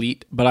Van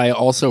Fleet, but I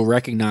also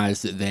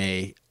recognize that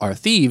they are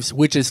thieves,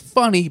 which is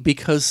funny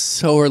because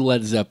so are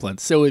Led Zeppelin.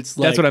 So it's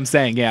like That's what I'm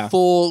saying, yeah.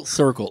 full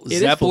circle. is full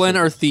Zeppelin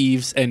circle. are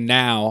thieves, and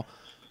now,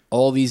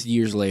 all these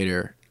years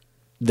later,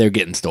 they're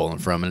getting stolen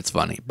from, and it's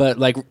funny. But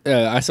like,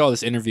 I saw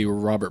this interview where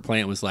Robert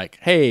Plant was like,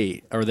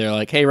 "Hey," or they're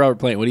like, "Hey, Robert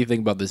Plant, what do you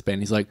think about this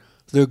band?" He's like,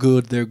 "They're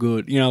good, they're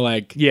good." You know,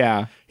 like,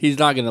 Yeah. he's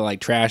not gonna like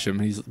trash him.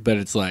 But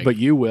it's like, But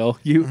you will.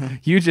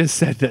 You just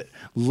said that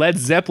Led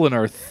Zeppelin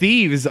are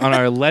thieves on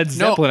our Led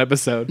Zeppelin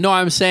episode. no,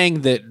 I'm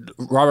saying that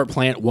Robert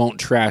Plant won't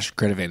trash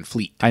Greta Van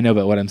Fleet. I know,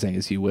 but what I'm saying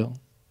is you will.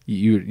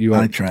 You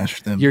I are.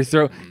 trashed them.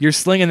 You're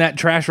slinging that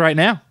trash right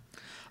now.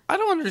 I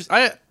don't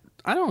understand.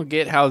 I don't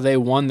get how they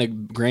won the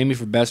Grammy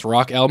for Best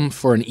Rock Album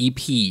for an EP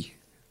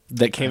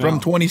that came From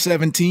out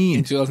 2017.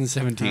 in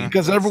 2017.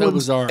 Because So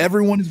bizarre.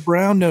 everyone is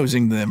brown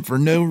nosing them for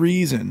no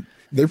reason.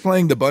 They're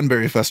playing the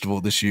Bunbury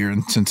Festival this year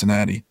in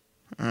Cincinnati,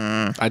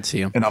 I'd see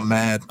him. and I'm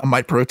mad. I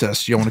might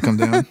protest. You want to come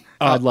down?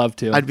 I'd love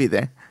to. I'd be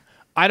there.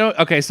 I don't.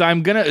 Okay, so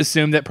I'm gonna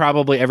assume that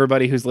probably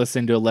everybody who's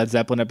listening to a Led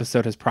Zeppelin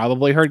episode has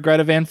probably heard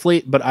Greta Van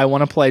Fleet, but I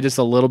want to play just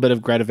a little bit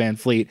of Greta Van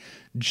Fleet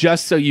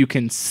just so you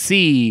can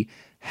see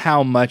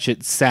how much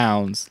it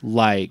sounds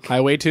like.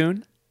 Highway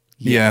Tune.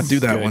 Yeah, do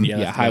that good, one. yeah.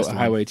 Yeah, that's the best one.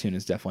 Highway Tune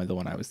is definitely the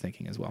one I was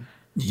thinking as well.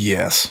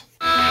 Yes.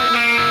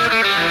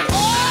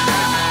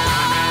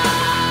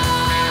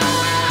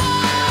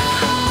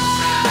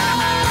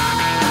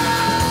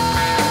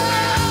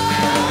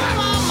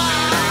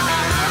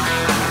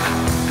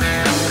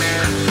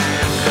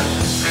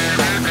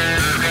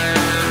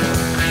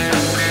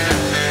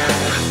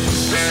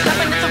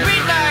 Stopping at the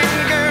red light,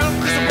 girl,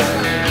 'cause I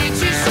wanna get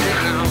you sick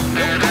now.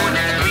 Don't go at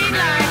the green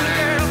light,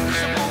 girl,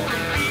 'cause I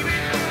wanna leave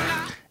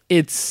it.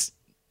 It's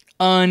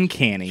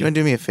uncanny. You want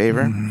to do me a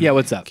favor? Yeah,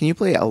 what's up? Can you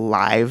play a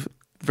live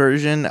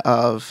version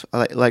of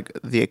like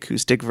the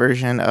acoustic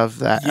version of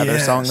that other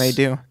song they Yes.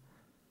 do?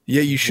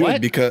 Yeah, you should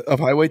What? because of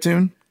Highway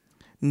Tune.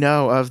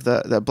 No, of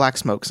the Black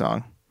Smoke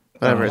song.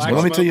 Whatever it's Black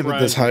Well, let me called. tell you Smoke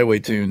about this Rising. Highway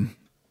Tune.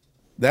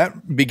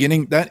 That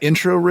beginning, that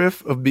intro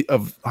riff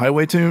of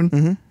Highway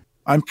Tune,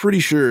 I'm pretty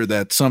sure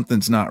that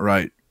something's not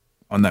right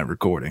on that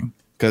recording.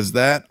 Because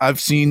that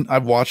I've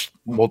watched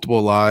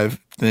multiple live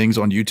things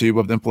on YouTube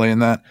of them playing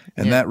that,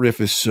 and that riff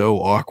is so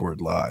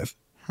awkward live.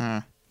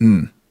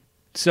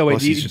 So wait,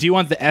 Plus he's do you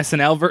want the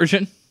SNL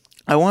version?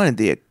 I wanted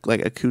the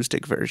like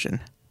acoustic version,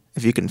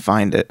 if you can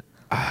find it.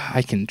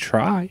 I can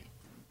try.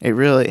 It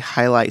really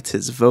highlights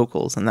his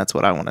vocals, and that's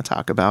what I want to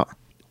talk about.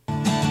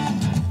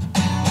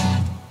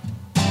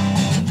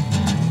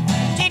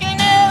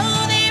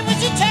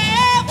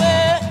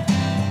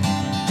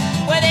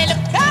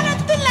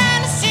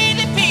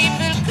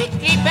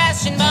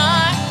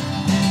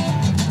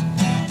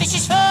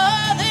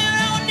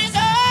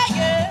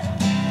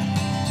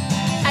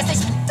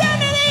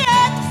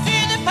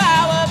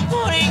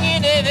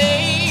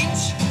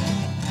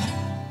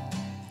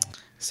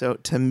 So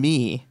to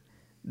me,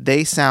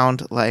 they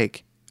sound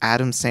like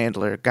Adam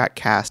Sandler got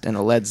cast in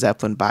a Led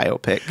Zeppelin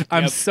biopic.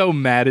 I'm so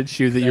mad at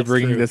you that you're That's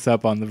bringing true. this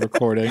up on the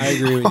recording. I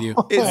agree with you.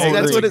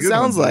 That's what it Good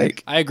sounds one,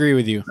 like. I agree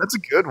with you. That's a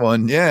good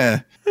one. Yeah.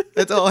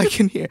 That's all I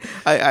can hear.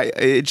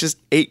 It just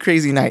 8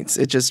 Crazy Nights.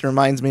 It just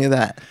reminds me of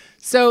that.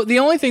 So the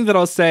only thing that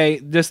I'll say,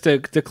 just to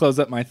close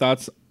up my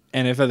thoughts,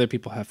 and if other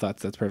people have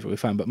thoughts, that's perfectly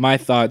fine. But my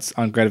thoughts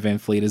on Greta Van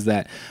Fleet is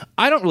that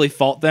I don't really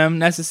fault them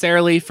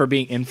necessarily for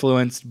being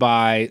influenced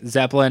by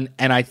Zeppelin.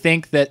 And I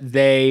think that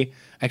they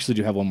actually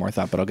do have one more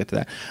thought, but I'll get to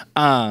that.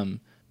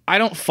 I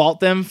don't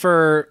fault them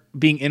for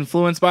being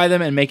influenced by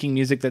them and making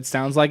music that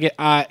sounds like it,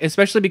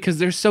 especially because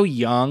they're so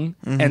young.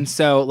 And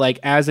so, like,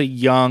 as a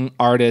young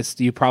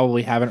artist, you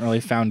probably haven't really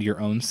found your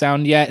own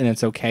sound yet. And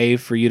it's okay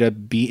for you to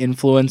be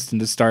influenced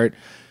and to start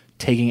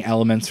taking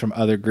elements from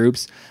other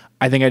groups.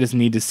 I think I just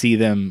need to see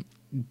them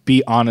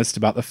be honest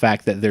about the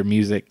fact that their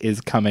music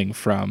is coming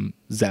from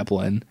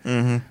Zeppelin.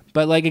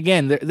 But like,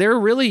 again, they're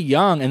really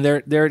young and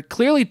they're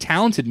clearly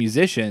talented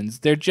musicians.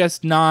 They're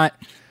just not.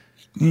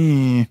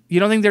 You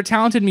don't think they're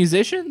talented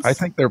musicians? I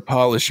think they're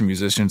polished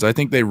musicians. I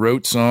think they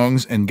wrote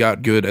songs and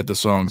got good at the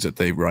songs that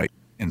they write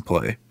and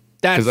play.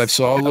 Because I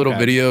saw a little okay.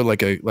 video,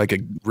 like a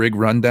rig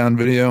rundown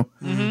video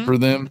for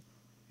them,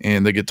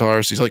 and the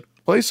guitarist, he's like,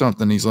 play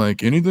something. He's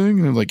like, anything?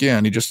 And I'm like, yeah,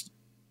 and he just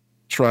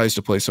tries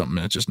to play something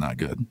and it's just not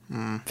good.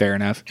 Fair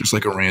enough. Just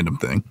like a random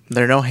thing.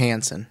 They're no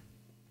Hanson.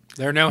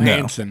 They're no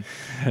Hanson.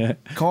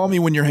 Call me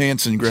when you're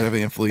Hanson, Greta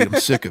Van Fleet. I'm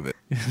sick of it.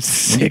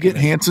 When you get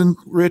Hanson,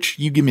 Rich,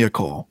 you give me a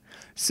call.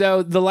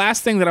 So the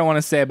last thing that I want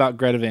to say about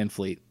Greta Van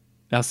Fleet,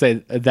 I'll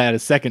say that a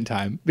second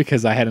time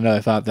because I had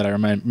another thought that I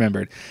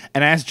remembered.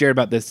 And I asked Jared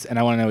about this, and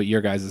I want to know what your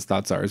guys'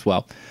 thoughts are as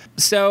well.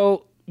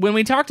 So when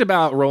we talked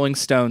about Rolling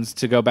Stones,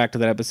 to go back to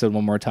that episode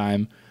one more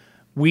time,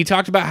 we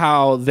talked about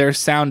how their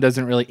sound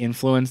doesn't really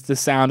influence the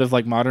sound of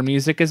like modern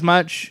music as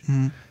much.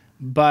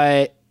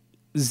 But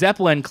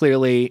Zeppelin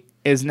clearly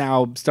is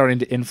now starting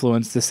to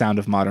influence the sound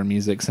of modern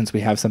music since we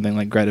have something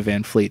like Greta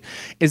Van Fleet.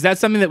 Is that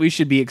something that we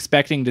should be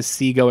expecting to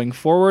see going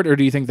forward, or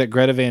do you think that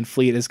Greta Van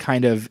Fleet is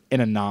kind of an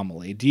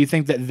anomaly? Do you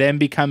think that them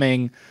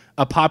becoming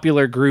a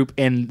popular group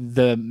in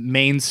the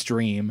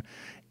mainstream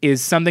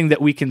is something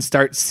that we can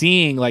start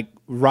seeing, like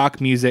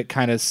rock music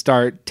kind of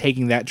start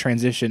taking that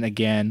transition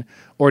again,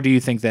 or do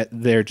you think that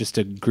they're just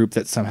a group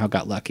that somehow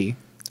got lucky?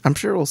 I'm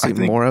sure we'll see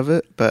think- more of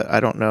it, but I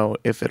don't know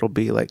if it'll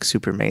be like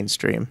super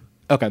mainstream.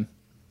 Okay.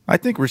 I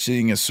think we're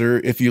seeing a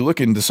surge. If you look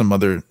into some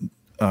other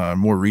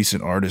more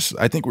recent artists,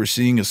 I think we're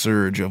seeing a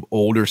surge of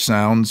older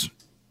sounds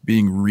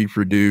being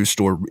reproduced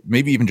or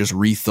maybe even just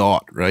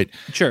rethought, right?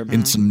 Sure.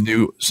 In some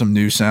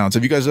new sounds.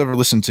 Have you guys ever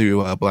listened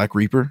to Black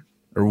Reaper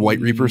or White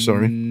Reaper?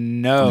 Sorry.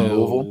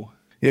 No.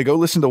 Yeah, go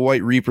listen to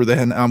White Reaper. They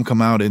had an album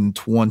come out in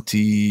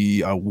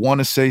 16.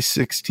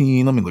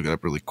 Let me look it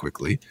up really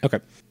quickly. Okay.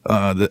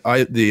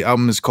 The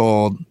album is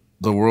called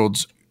The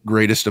World's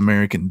Greatest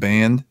American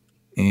Band,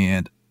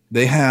 and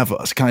they have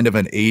a kind of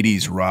an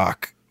 80s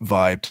rock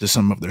vibe to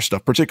some of their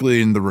stuff,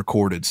 particularly in the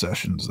recorded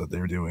sessions that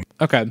they're doing.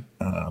 Okay.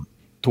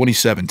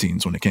 2017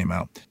 is when it came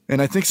out,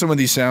 and I think some of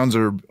these sounds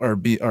are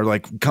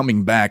like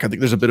coming back. I think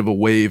there's a bit of a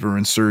wave or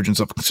insurgence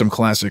of some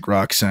classic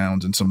rock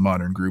sounds and some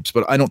modern groups,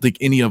 but I don't think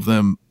any of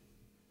them.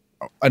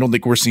 I don't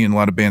think we're seeing a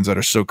lot of bands that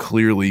are so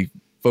clearly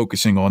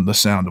focusing on the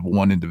sound of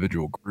one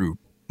individual group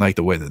like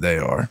the way that they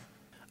are.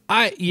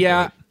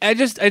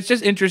 It's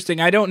just interesting.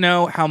 I don't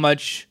know how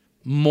much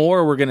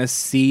more we're gonna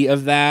see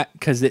of that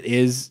because it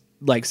is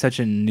like such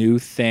a new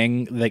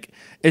thing, like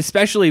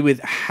especially with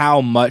how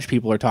much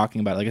people are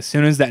talking about it. Like as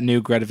soon as that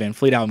new Greta Van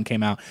Fleet album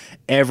came out,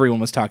 everyone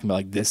was talking about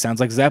like, this sounds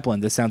like Zeppelin,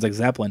 this sounds like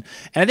Zeppelin.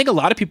 And I think a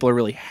lot of people are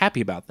really happy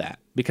about that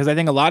because I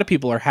think a lot of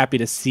people are happy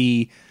to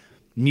see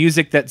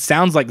music that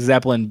sounds like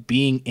Zeppelin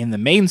being in the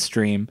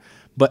mainstream,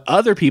 but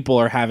other people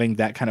are having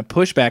that kind of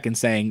pushback and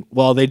saying,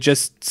 well, they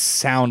just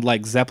sound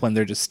like Zeppelin,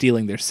 they're just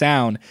stealing their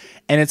sound.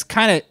 And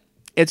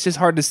it's just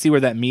hard to see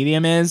where that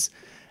medium is.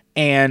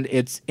 And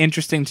it's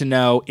interesting to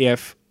know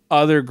if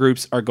other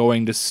groups are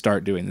going to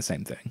start doing the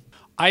same thing.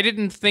 I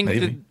didn't think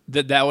Maybe.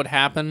 that would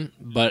happen,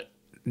 but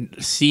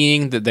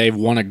seeing that they've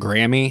won a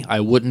Grammy,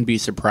 I wouldn't be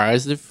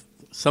surprised if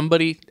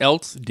somebody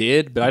else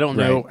did, but I don't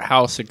know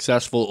how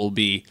successful it will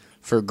be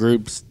for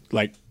groups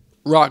like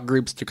rock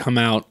groups to come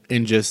out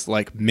and just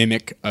like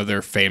mimic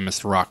other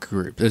famous rock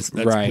groups. That's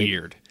Right.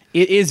 weird.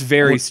 It is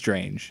very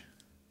strange.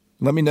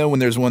 Let me know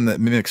when there's one that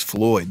mimics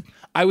Floyd,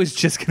 I was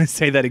just going to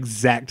say that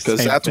exact same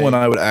because that's thing. one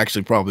I would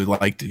actually probably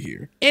like to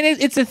hear. And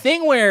it's a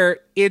thing where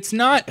it's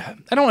not,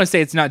 I don't want to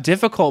say it's not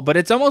difficult, but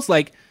it's almost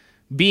like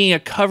being a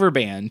cover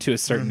band to a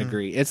certain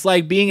degree. It's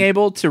like being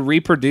able to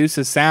reproduce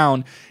a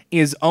sound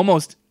is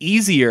almost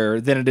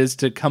easier than it is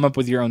to come up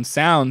with your own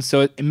sound.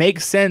 So it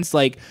makes sense,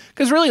 like,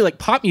 because really, like,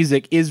 pop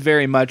music is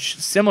very much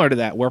similar to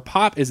that, where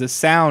pop is a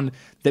sound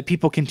that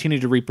people continue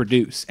to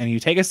reproduce. And you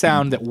take a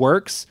sound that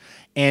works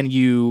and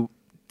you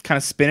kind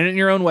of spin it in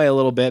your own way a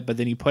little bit, but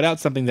then you put out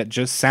something that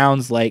just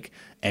sounds like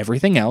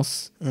everything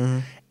else,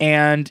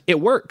 and it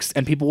works,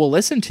 and people will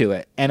listen to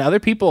it, and other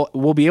people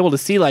will be able to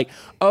see like,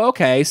 oh,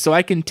 okay, so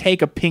I can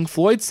take a Pink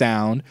Floyd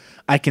sound,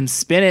 I can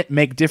spin it,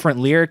 make different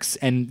lyrics,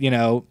 and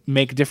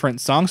make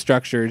different song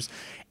structures,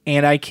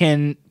 and I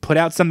can put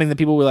out something that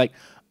people will be like,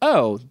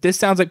 oh, this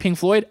sounds like Pink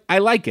Floyd, I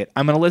like it,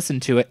 I'm going to listen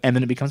to it, and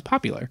then it becomes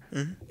popular.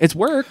 It's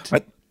worked. I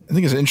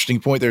think it's an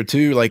interesting point there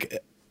too. Like,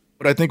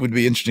 what I think would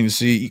be interesting to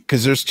see,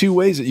 because there's two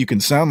ways that you can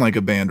sound like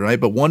a band, right?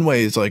 But one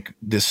way is like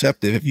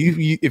deceptive.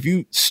 If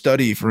you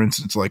study, for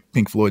instance, like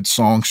Pink Floyd's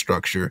song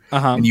structure,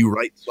 and you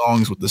write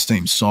songs with the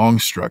same song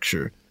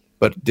structure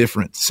but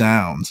different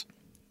sounds,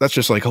 that's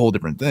just like a whole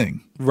different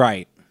thing,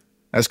 Right.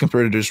 as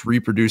compared to just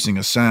reproducing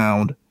a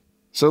sound.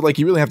 So like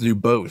you really have to do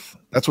both.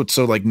 That's what's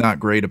so like not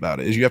great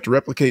about it, is you have to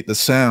replicate the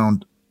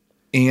sound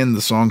and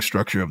the song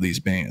structure of these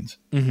bands,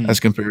 as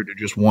compared to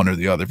just one or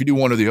the other. If you do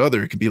one or the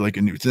other, it could be like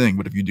a new thing.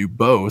 But if you do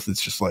both,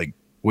 it's just like,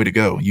 way to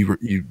go. You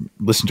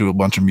listen to a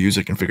bunch of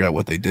music and figure out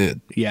what they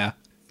did. Yeah.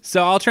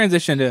 So I'll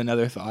transition to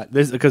another thought.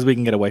 This because we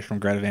can get away from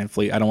Greta Van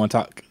Fleet. I don't want to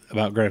talk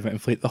about Greta Van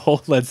Fleet the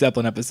whole Led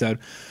Zeppelin episode.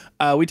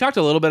 We talked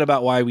a little bit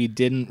about why we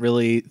didn't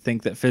really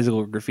think that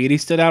Physical Graffiti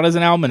stood out as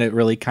an album, and it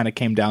really kind of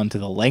came down to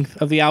the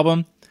length of the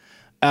album.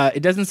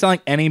 It doesn't sound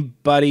like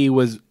anybody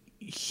was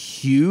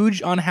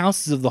huge on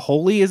Houses of the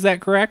Holy. Is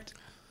that correct?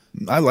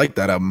 I like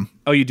that album.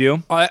 Oh, you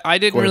do? I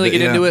didn't Quite a really bit,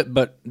 get into yeah. it,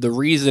 but the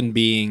reason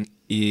being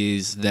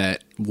is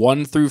that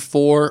 1 through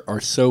 4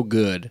 are so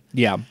good.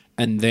 Yeah.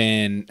 And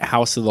then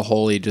House of the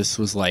Holy just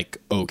was like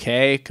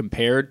okay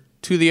compared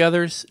to the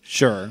others.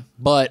 Sure.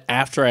 But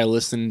after I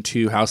listened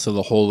to House of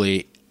the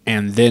Holy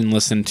and then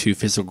listened to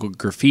Physical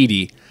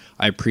Graffiti,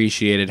 I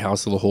appreciated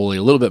House of the Holy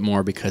a little bit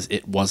more because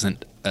it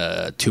wasn't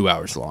 2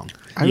 hours long.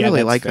 I Yeah, really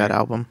that's like fair. that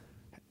album.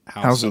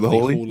 House of the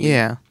Holy?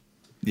 Yeah.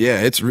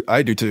 Yeah,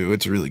 I do too.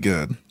 It's really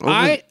good.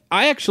 I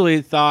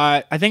actually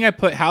thought, I think I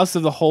put House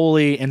of the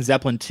Holy and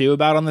Zeppelin 2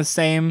 about on the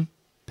same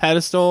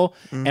pedestal,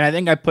 and I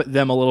think I put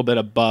them a little bit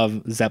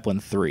above Zeppelin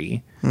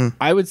 3.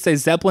 I would say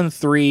Zeppelin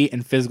 3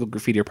 and Physical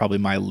Graffiti are probably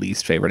my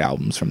least favorite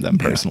albums from them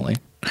personally.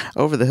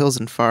 Over the Hills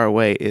and Far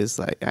Away is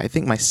like, I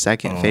think, my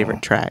second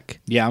favorite track.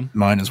 Yeah.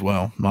 Mine as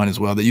well.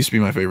 That used to be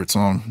my favorite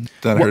song.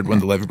 That I heard when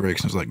the levee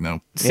breaks, and I was like,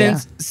 no.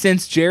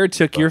 Since Jared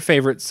took your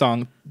favorite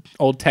song,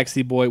 Old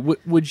Texie Boy,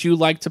 would you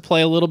like to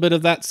play a little bit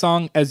of that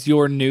song as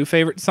your new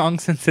favorite song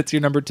since it's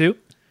your number 2?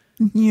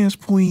 Yes,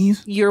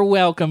 please. You're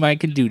welcome. I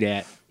can do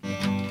that.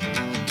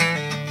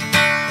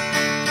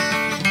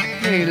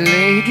 Hey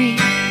lady,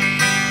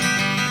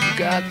 you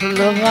got the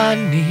love I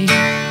need.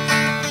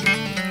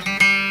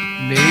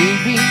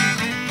 Maybe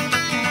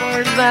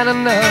more than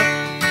enough.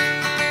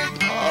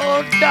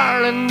 Oh,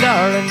 darling,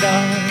 darling,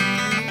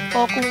 darling,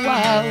 walk a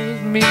while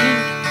with me.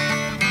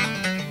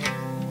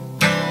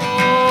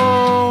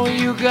 Oh,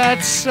 you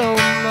got so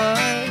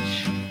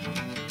much.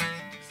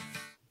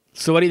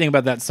 So what do you think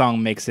about that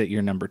song makes it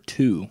your number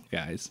 2,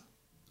 guys?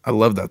 I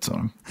love that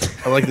song.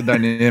 I like the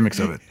dynamics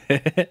of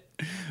it.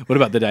 What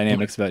about the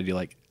dynamics about it? Do you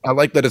like? I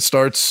like that it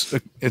starts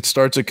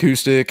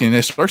acoustic and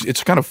it's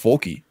kind of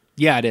folky.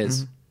 Yeah, it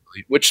is.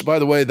 Which, by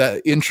the way,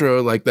 that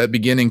intro, like that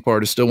beginning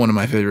part, is still one of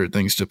my favorite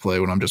things to play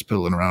when I'm just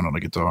piddling around on a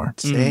guitar.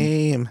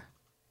 Same.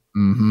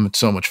 It's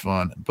so much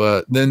fun.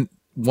 But then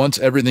once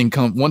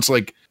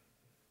like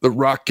the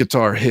rock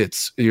guitar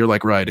hits, you're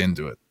like right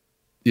into it.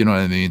 You know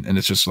what I mean? And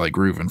it's just like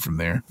grooving from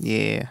there.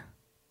 Yeah.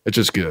 It's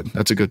just good.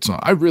 That's a good song.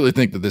 I really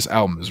think that this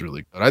album is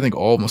really good. I think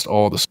almost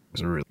all the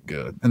songs are really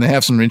good, and they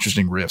have some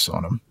interesting riffs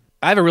on them.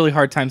 I have a really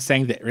hard time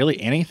saying that really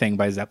anything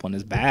by Zeppelin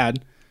is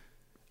bad.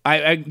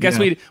 I guess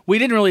Yeah. we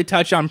didn't really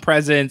touch on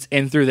Presence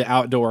and Through the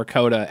Outdoor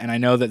Coda, and I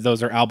know that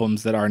those are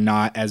albums that are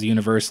not as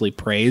universally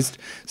praised.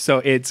 So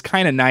it's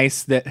kind of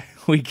nice that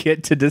we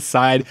get to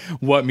decide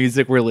what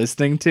music we're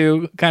listening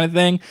to, kind of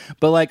thing.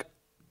 But like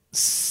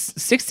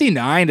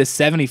 69 to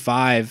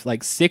 75,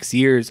 like 6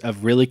 years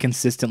of really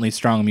consistently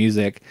strong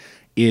music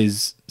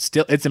is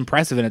still, it's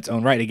impressive in its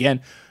own right. Again,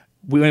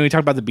 when we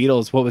talked about the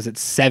Beatles, what was it,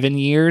 7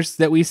 years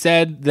that we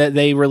said that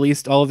they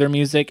released all of their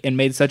music and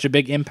made such a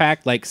big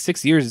impact? Like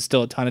 6 years is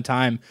still a ton of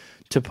time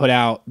to put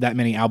out that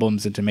many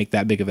albums and to make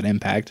that big of an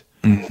impact.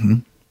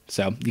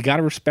 So you got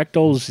to respect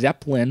old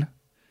Zeppelin.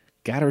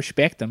 Got to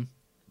respect them.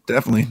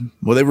 Definitely.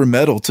 Well, they were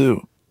metal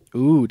too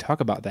Ooh,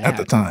 talk about that. at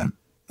the time.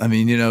 I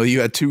mean,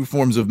 you had two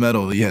forms of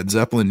metal. You had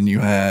Zeppelin and you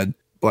had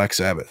Black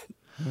Sabbath,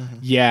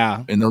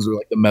 Yeah. and those were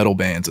like the metal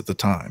bands at the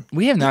time.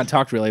 We have not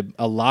talked really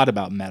a lot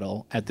about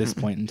metal at this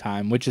point in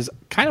time, which is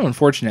kind of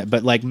unfortunate.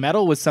 But like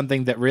metal was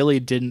something that really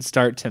didn't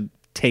start to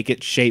take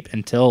its shape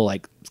until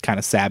like kind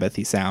of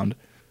Sabbathy sound.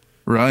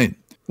 Right.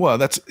 Well,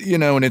 that's,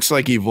 and it's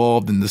like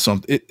evolved into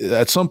something.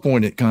 At some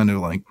point, it kind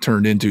of like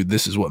turned into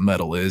this is what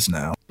metal is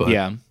now. But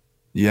Yeah.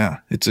 yeah,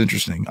 it's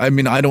interesting. I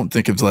mean, I don't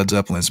think of Led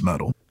Zeppelin as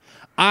metal.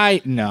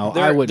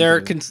 I would.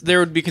 There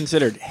would be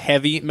considered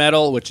heavy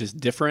metal, which is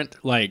different.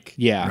 Like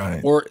Yeah.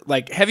 Right. or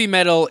like heavy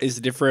metal is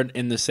different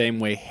in the same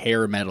way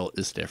hair metal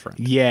is different.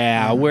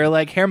 Yeah, where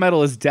like hair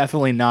metal is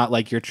definitely not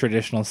like your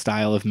traditional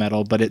style of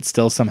metal, but it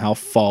still somehow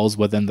falls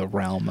within the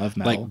realm of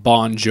metal. Like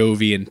Bon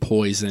Jovi and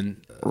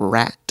Poison.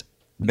 Rat.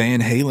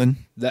 Van Halen.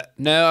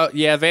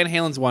 Van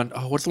Halen's one.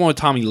 Oh, what's the one with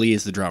Tommy Lee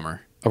as the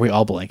drummer? Are we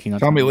all blanking on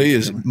Tommy Lee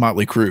is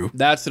Motley Crue.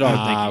 That's what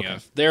I'm thinking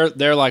of.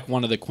 They're like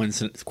one of the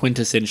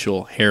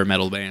quintessential hair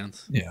metal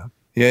bands. Yeah.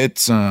 Yeah,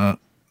 it's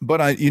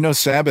but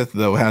Sabbath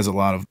though has a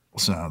lot of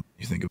sound.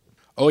 You think of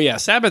Oh yeah,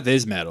 Sabbath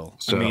is metal.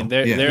 So, I mean,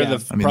 they're yeah. they're Yeah.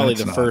 the I mean, probably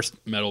that's the not- first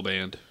metal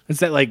band.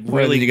 It's that like Well,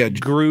 really then you got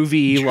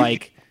groovy,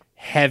 like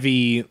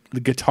heavy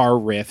guitar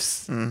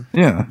riffs.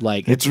 yeah.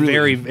 Like it's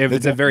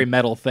a very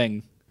metal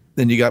thing.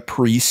 Then you got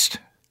Priest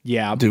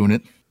Yeah. doing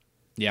it.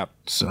 Yeah.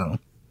 So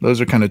those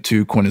are kind of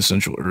two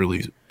quintessential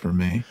early for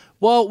me.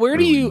 Well, where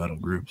do Early you metal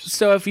groups?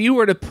 So if you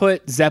were to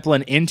put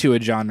Zeppelin into a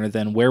genre,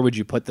 then where would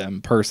you put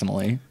them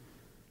personally?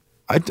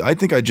 I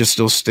think I just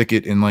still stick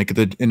it in like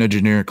in a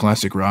generic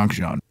classic rock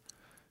genre.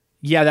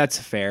 Yeah, that's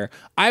fair.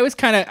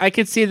 I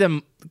could see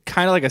them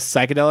kind of like a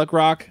psychedelic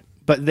rock,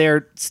 but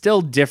they're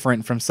still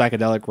different from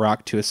psychedelic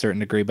rock to a certain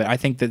degree. But I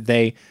think that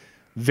they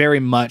very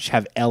much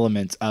have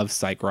elements of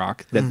psych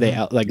rock that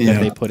that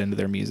they put into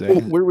their music.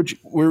 Well, where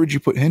would you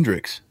put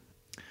Hendrix?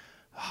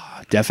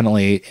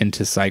 Definitely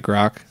into psych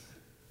rock.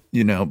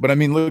 But I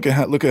mean, look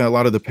at a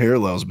lot of the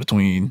parallels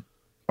between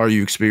Are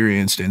You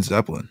Experienced and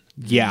Zeppelin.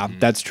 Yeah,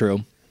 that's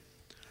true.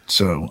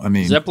 So I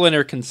mean, Zeppelin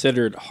are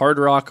considered hard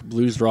rock,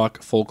 blues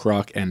rock, folk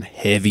rock, and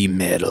heavy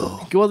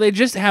metal. Well, they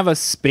just have a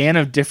span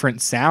of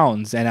different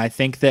sounds, and I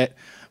think that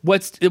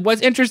what's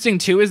interesting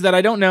too is that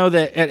I don't know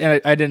that,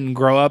 and I didn't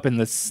grow up in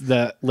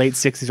the late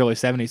 '60s, early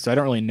 '70s, so I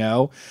don't really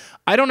know.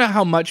 I don't know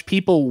how much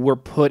people were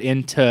put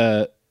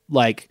into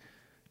like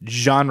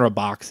genre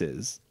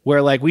boxes,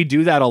 where like we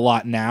do that a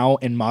lot now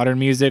in modern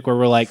music, where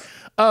we're like,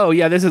 oh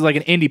yeah, this is like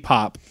an indie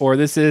pop, or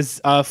this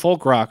is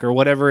folk rock, or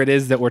whatever it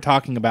is that we're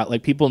talking about.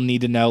 Like people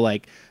need to know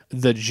like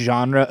the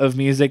genre of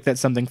music that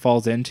something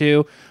falls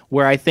into,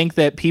 where I think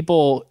that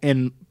people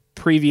in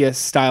previous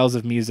styles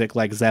of music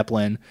like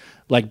Zeppelin,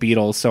 like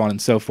Beatles, so on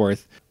and so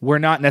forth, were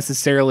not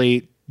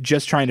necessarily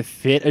just trying to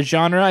fit a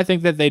genre. I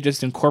think that they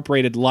just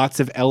incorporated lots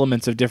of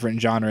elements of different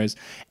genres,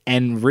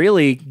 and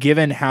really,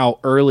 given how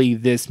early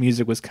this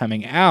music was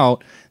coming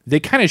out, they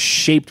kind of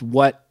shaped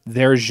what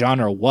their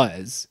genre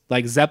was.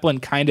 Like Zeppelin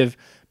kind of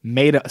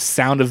made a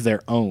sound of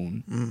their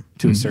own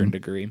to a certain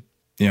degree.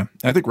 yeah,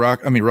 I think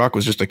rock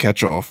was just a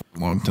catch-all for a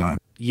long time.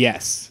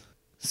 Yes.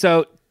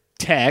 So,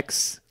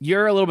 Tex,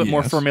 you're a little bit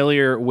more Yes.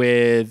 familiar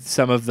with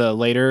some of the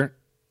later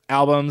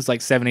albums, like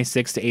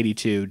 76 to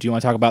 82. Do you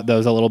want to talk about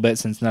those a little bit,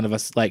 since none of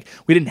us,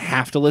 we didn't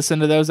have to listen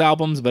to those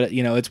albums, but,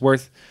 it's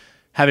worth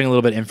having a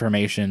little bit of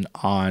information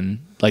on,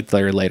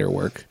 their later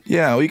work.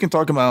 Yeah, well, you can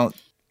talk about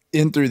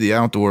In Through the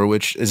Outdoor,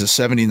 which is a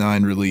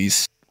 79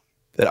 release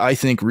that I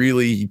think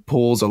really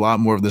pulls a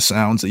lot more of the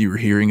sounds that you were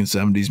hearing in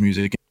 70s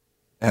music.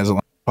 It has a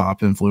lot of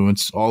pop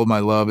influence. All of My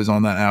Love is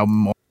on that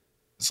album.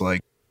 It's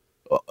like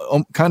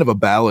kind of a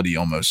ballady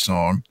almost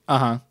song.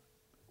 Uh-huh.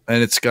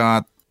 And it's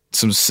got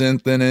some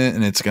synth in it,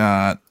 and it's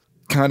got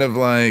kind of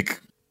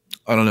like,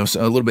 I don't know,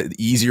 a little bit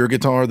easier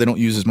guitar. They don't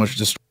use as much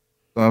distortion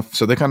stuff,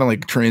 so they kind of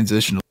like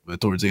transition a little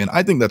bit towards the end.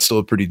 I think that's still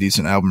a pretty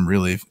decent album,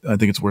 really. I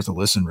think it's worth a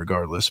listen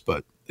regardless,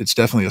 but it's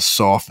definitely a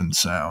softened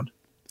sound.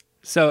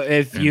 So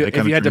if And you they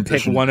kinda had to pick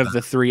transition one to of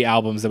the three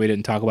albums that we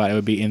didn't talk about, it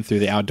would be In Through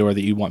the Outdoor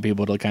that you want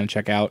people to kind of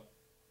check out.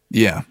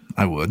 Yeah,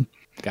 I would.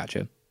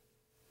 Gotcha.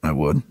 I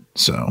would.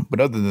 So, but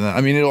other than that,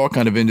 I mean, it all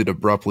kind of ended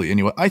abruptly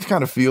anyway. I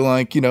kind of feel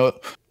like,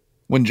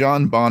 when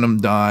John Bonham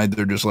died,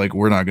 they're just like,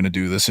 we're not going to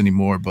do this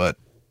anymore. But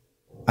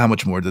how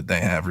much more did they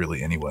have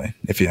really anyway,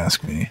 if you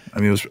ask me? I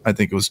mean, I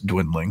think it was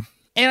dwindling.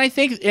 And I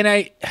think, and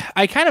I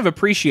kind of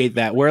appreciate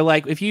that, where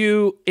like if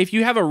you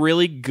have a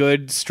really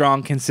good,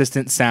 strong,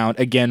 consistent sound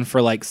again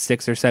for like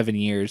 6 or 7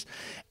 years,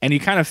 and you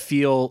kind of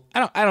feel,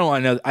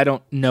 I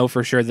don't know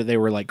for sure that they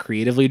were like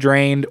creatively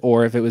drained,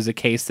 or if it was a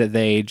case that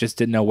they just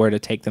didn't know where to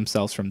take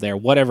themselves from there,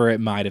 whatever it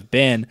might have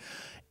been.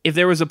 If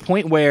there was a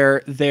point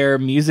where their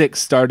music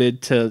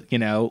started to,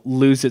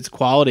 lose its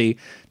quality,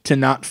 to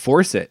not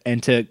force it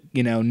and to,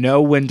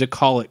 know when to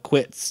call it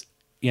quits,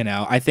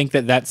 I think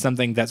that that's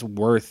something that's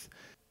worth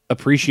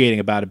appreciating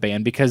about a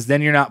band, because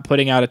then you're not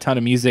putting out a ton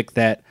of music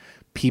that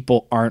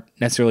people aren't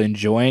necessarily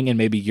enjoying, and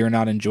maybe you're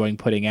not enjoying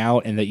putting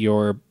out, and that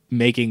you're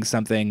making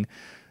something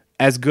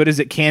as good as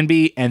it can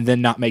be and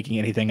then not making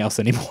anything else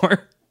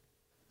anymore.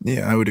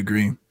 Yeah, I would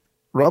agree.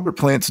 Robert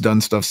Plant's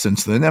done stuff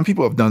since then, and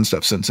people have done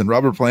stuff since then.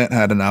 Robert Plant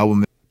had an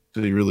album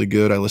that's really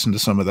good. I listened to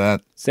some of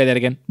that Say that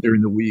again.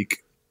 during the week.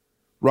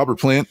 Robert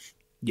Plant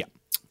Yeah.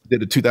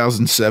 did a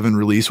 2007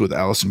 release with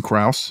Alison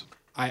Krauss.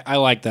 I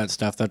like that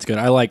stuff. That's good.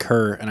 I like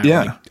her, and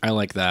I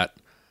like that.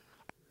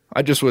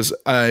 I was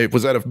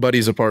at a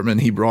buddy's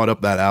apartment. He brought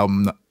up that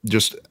album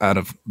just out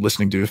of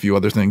listening to a few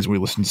other things. We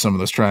listened to some of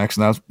those tracks,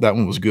 and that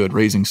one was good.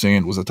 Raising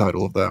Sand was the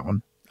title of that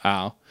one.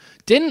 Oh.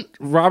 Didn't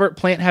Robert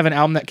Plant have an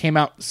album that came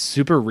out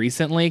super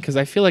recently? Because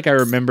I feel like I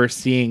remember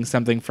seeing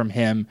something from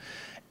him.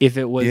 If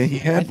it was, Yeah, he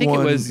had I think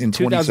one it was in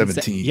 2017.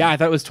 2017. Yeah, I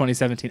thought it was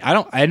 2017.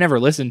 I never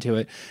listened to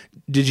it.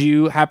 Did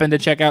you happen to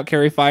check out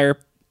Carry Fire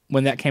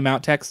when that came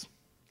out, Tex?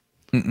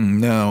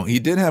 No, he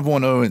did have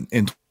one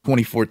in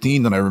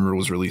 2014 that I remember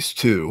was released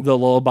too. The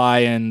Lullaby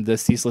and the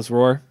Ceaseless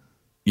Roar.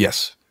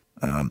 Yes.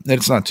 And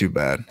it's not too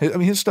bad. I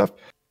mean, his stuff,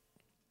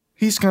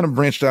 he's kind of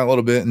branched out a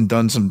little bit and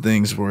done some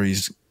things where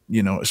he's,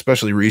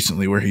 especially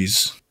recently where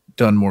he's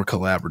done more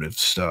collaborative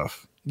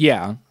stuff.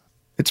 Yeah.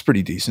 It's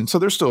pretty decent. So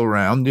they're still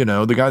around,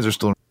 the guys are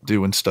still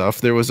doing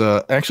stuff. There was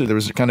a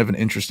kind of an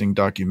interesting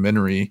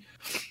documentary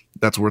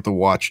that's worth a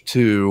watch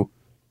too.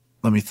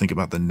 Let me think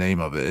about the name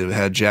of it. It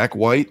had Jack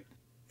White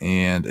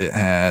and it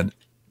had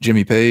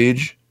Jimmy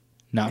Page.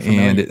 Not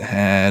familiar. And it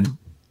had,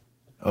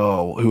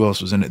 who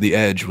else was in it? The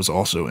Edge was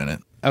also in it.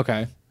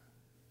 Okay.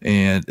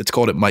 And it's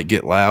called It Might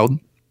Get Loud.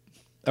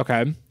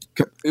 Okay.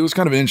 It was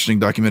kind of an interesting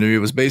documentary. It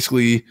was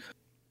basically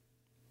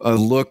a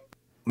look,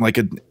 like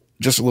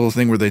just a little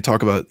thing where they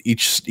talk about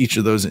each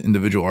of those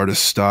individual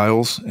artists'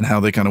 styles and how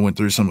they kind of went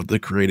through some of the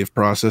creative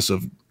process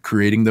of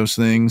creating those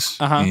things.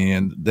 Uh-huh.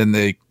 And then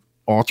they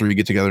all three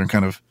get together and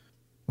kind of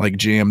like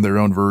jam their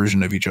own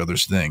version of each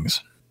other's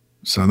things.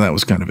 So that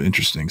was kind of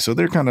interesting. So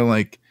they're kind of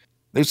like,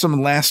 there's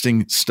some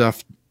lasting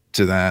stuff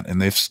to that,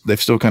 and they've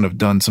still kind of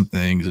done some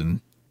things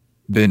and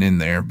been in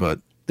there, but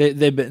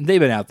They've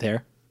been out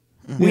there.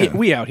 Yeah.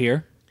 We out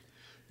here.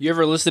 You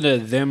ever listen to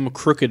Them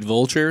Crooked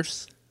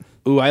Vultures?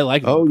 Ooh, I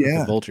like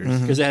yeah.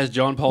 Vultures. Because it has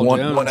John Paul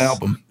Jones. one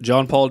album.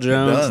 John Paul does.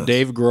 Jones,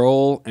 Dave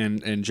Grohl,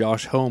 and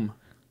Josh Homme.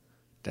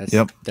 That's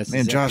Yep. That's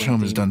Man, the Josh Zeppelin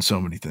Homme has theme. done so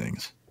many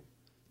things.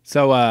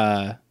 So,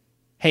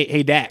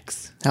 hey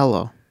Dax,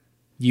 Hello.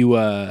 you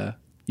want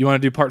to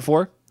do part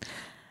 4?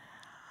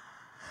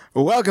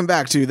 Welcome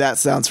back to That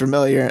Sounds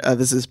Familiar.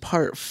 This is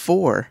part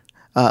 4.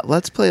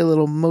 Let's play a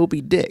little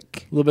Moby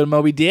Dick A little bit of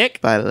Moby Dick.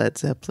 by Led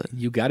Zeppelin.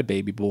 You got it,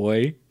 baby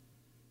boy.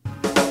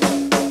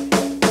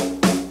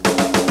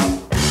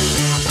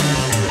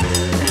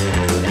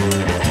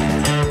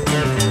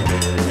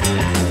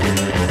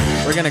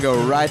 We're going to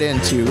go right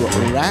into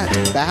Rat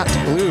Bat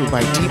Blue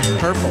by Deep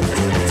Purple.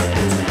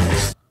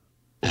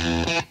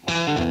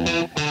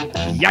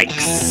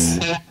 Yikes!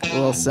 A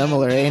little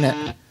similar, ain't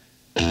it?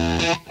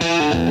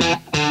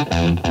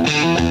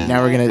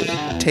 Now we're going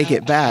to take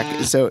it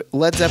back. So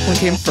Led Zeppelin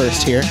came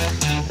first here,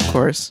 of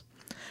course.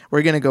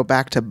 We're going to go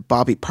back to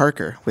Bobby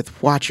Parker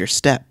with Watch Your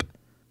Step.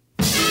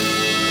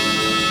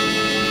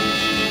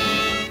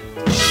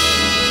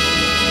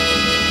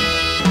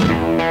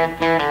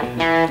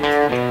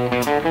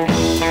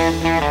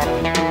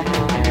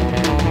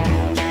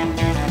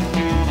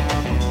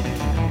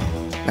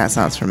 That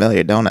sounds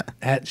familiar, don't it?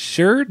 That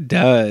sure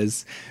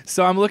does.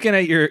 So I'm looking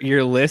at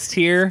your list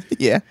here.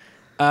 Yeah.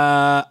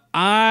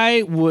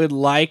 I would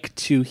like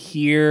to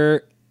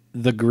hear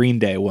the Green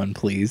Day one,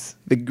 please,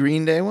 The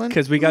Green Day one?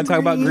 because we got to talk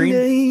about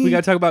Green. We got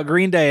to talk about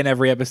Green Day in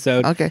every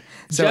episode. Okay.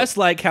 So, Just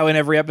like how in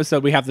every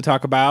episode we have to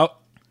talk about.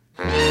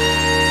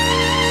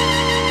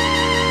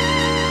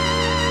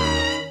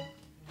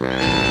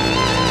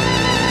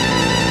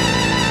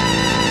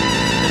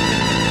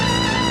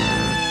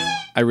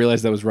 I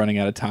realized I was running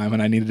out of time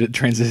and I needed to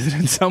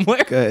transition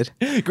somewhere. good.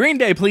 Green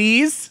Day,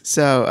 please.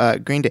 So,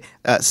 Green Day.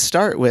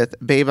 Start with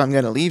Babe, I'm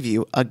Gonna Leave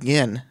You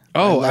again.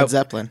 by Led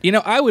Zeppelin. You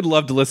know, I would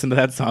love to listen to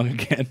that song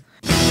again.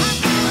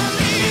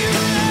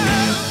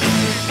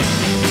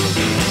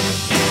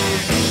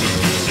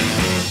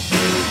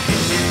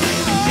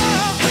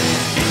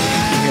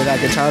 You hear that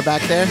guitar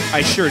back there?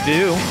 I sure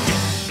do.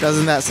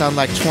 Doesn't that sound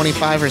like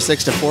 25 or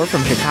 6 to 4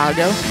 from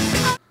Chicago?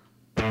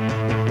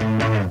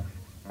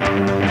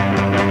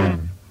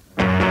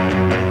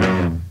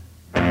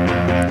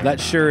 That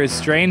sure is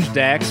strange,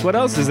 Dax. What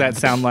else does that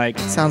sound like?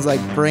 Sounds like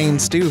Brain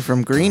Stew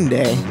from Green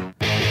Day.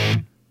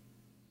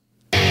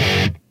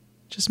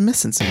 Just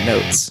missing some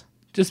notes.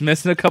 Just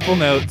missing a couple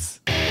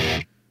notes.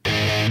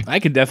 I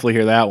can definitely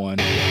hear that one.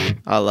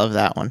 I love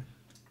that one.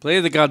 Play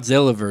the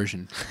Godzilla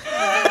version.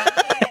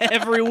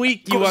 Every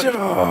week you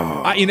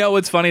want. You know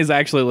what's funny is I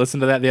actually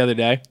listened to that the other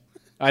day.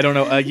 I don't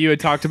know. You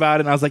had talked about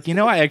it, and I was like,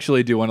 I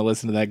actually do want to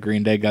listen to that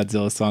Green Day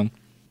Godzilla song.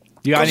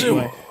 You got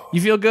Godzilla. You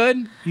feel good?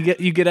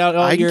 You get out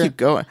all I can your keep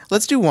going.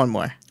 Let's do one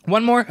more.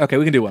 one more. Okay,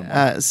 we can do one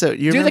more. So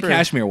you do remember the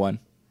Kashmir one.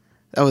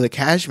 Oh, the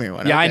Kashmir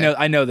one. Yeah, Okay.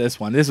 I know this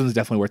one. This one's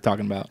definitely worth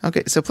talking about.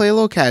 Okay, so play a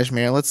little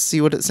Kashmir. Let's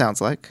see what it sounds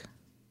like.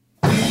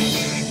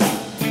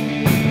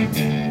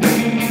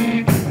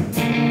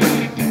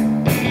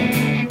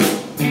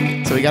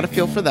 So we got a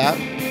feel for that.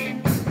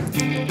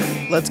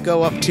 Let's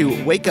go up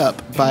to Wake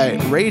Up by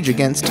Rage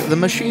Against the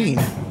Machine.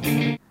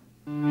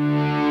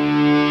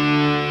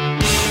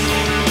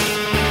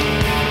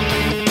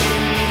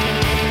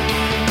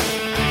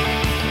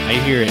 I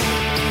hear it.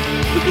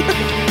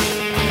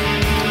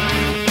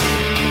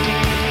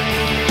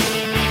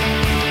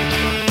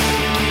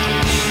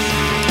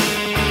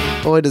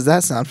 Boy, does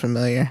that sound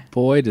familiar.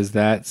 Boy, does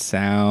that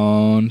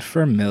sound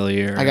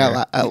familiar. I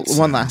got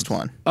one last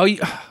one. Oh,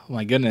 oh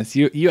my goodness.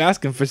 You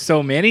asking for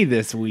so many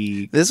this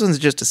week. This one's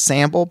just a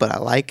sample, but I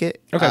like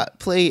it. Okay.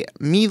 Play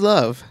Me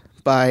Love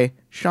by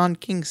Sean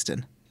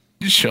Kingston.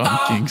 Sean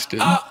Kingston.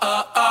 Why'd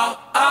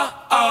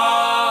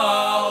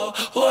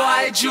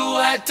you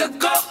have to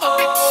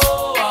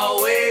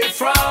go away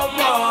from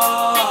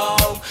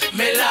home?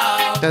 Me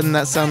love. Doesn't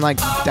that sound like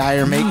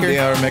Dire Maker? They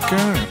are Maker.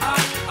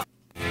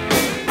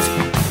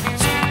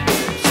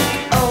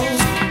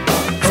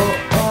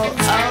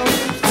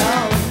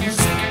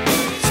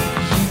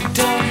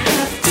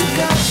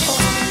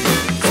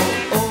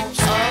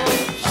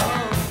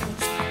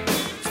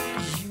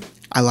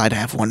 I lied, I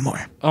have one more.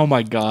 Oh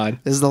my God.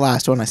 This is the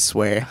last one, I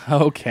swear.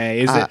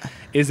 Okay.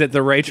 Is it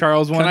the Ray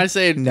Charles one? Can I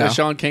say No. the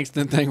Sean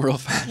Kingston thing real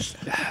fast?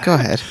 Go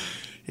ahead.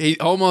 He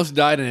almost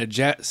died in a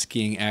jet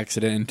skiing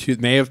accident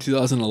in May of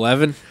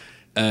 2011.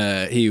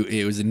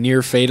 It was a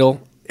near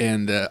fatal,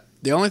 and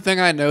the only thing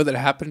I know that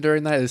happened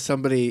during that is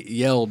somebody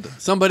yelled,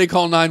 "Somebody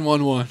call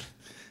 911."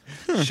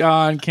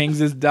 Sean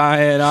Kings is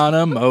dying on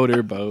a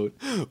motorboat.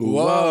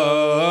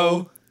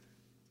 Whoa!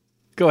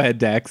 Go ahead,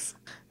 Dex.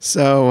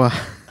 So,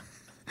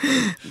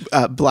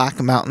 Black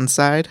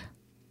Mountainside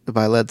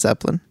by Led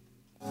Zeppelin.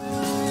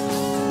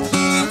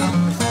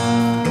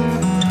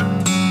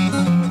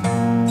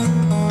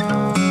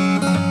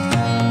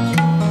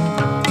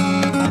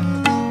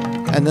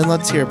 And then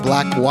let's hear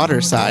Black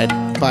Waterside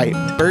by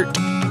Bert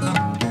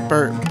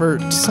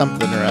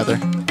something or other.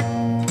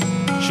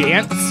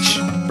 Chance.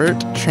 Bert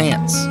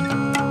Chance.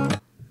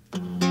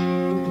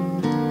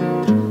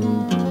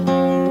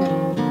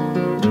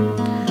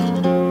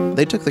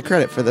 They took the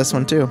credit for this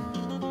one too.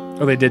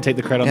 Oh, they did take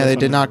the credit on Yeah, this they one?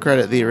 did not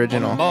credit the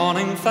original.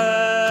 Morning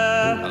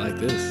fair, I like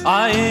this.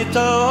 I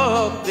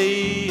took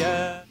the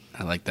air.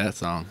 I like that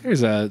song.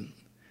 There's a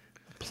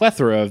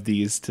plethora of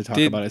these to talk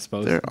Did- about, I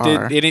suppose. There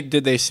are. Did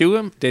they sue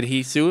him? Did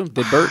he sue him?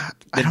 Did Bert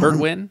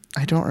win?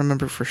 I don't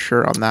remember for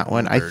sure on that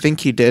one. I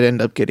think he did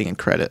end up getting a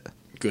credit.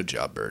 Good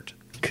job, Bert.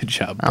 Good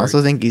job, I Bert.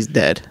 also think he's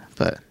dead,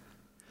 but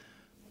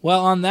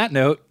Well, on that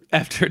note,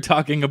 after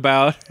talking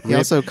about he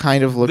also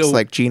kind of looks The-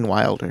 like Gene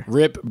Wilder.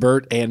 Rip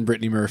Bert and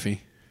Brittany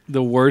Murphy.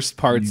 the worst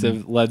parts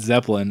of Led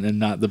Zeppelin and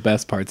not the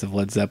best parts of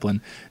Led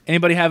Zeppelin,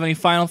 anybody have any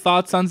final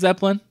thoughts on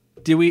Zeppelin?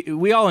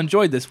 We all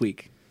enjoyed this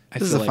week? I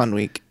This is feel a like. fun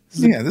week.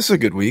 Yeah, this is a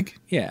good week.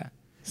 Yeah.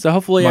 So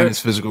hopefully, Minus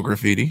physical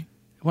graffiti.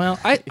 well,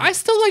 I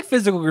still like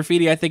Physical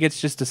Graffiti. I think it's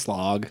just a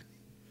slog.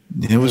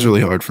 It was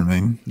really hard for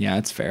me. Yeah,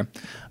 it's fair.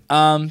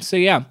 So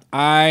yeah,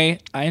 I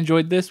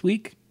enjoyed this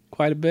week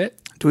quite a bit.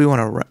 Do we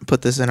want to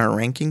put this in our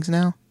rankings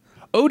now?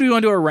 Oh, do you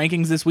want to do our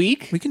rankings this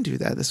week? We can do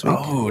that this week.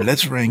 Oh,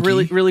 let's rank.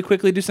 Really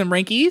quickly do some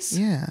rankies?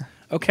 Yeah.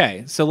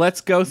 Okay, so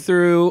let's go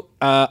through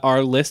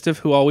our list of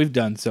who all we've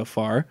done so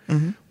far.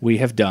 We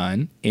have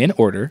done in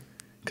order,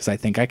 because I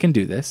think I can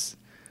do this.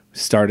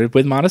 Started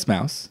with Modest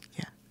Mouse.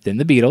 Yeah. Then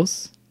the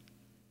Beatles.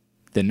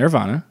 Then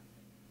Nirvana.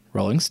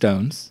 Rolling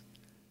Stones.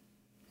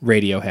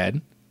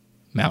 Radiohead.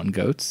 Mountain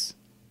Goats.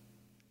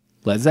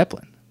 Led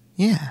Zeppelin.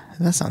 Yeah,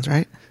 that sounds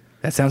right.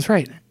 That sounds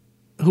right.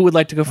 Who would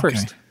like to go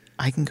first?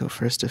 I can go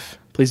first if.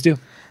 Please do.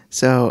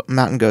 So,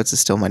 Mountain Goats is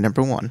still my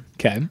number one,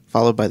 Okay.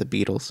 followed by the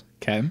Beatles,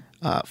 Okay.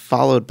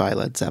 followed by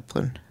Led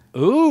Zeppelin,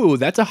 Ooh,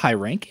 that's a high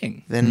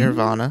ranking. then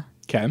Nirvana,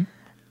 Okay.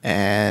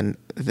 and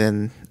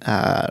then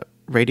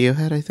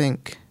Radiohead, I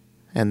think.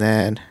 And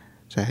then,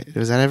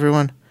 was that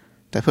everyone?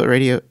 Did I put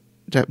Radio?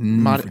 Did I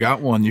You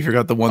forgot one. You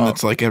forgot the one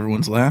that's like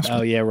everyone's last.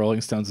 Oh, yeah, Rolling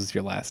Stones was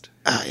your last.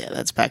 Oh, yeah,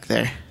 that's back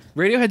there.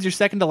 Radiohead's your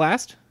second to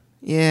last?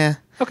 Yeah.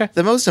 Okay.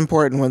 The most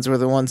important ones were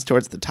the ones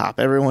towards the top.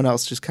 Everyone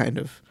else just kind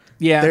of.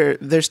 Yeah.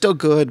 They're still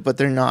good, but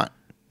they're not,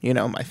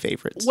 my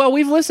favorites. Well,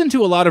 we've listened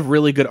to a lot of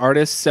really good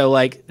artists, so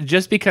like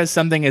just because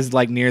something is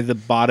like near the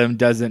bottom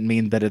doesn't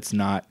mean that it's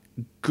not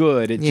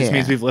good. It just Yeah.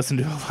 means we've listened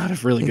to a lot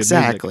of really good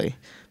Exactly. music.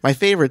 My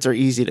favorites are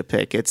easy to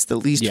pick. It's the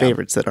least Yeah.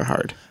 favorites that are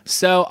hard.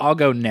 So I'll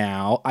go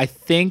now. I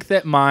think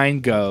that mine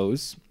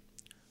goes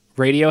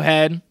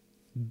Radiohead,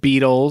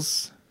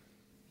 Beatles,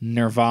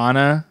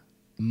 Nirvana,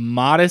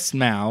 Modest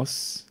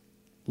Mouse,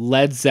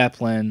 Led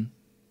Zeppelin,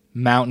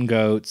 Mountain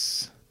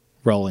Goats,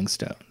 Rolling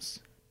Stones.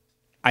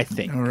 I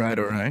think. All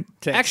right.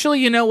 Actually,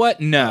 you know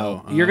what?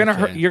 No, Oh, you're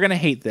gonna okay. you're gonna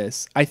hate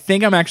this. I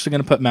think I'm actually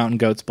gonna put Mountain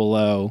Goats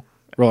below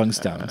Rolling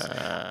Stones.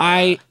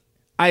 I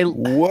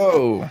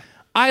Whoa.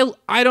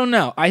 don't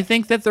know. I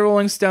think that the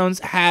Rolling Stones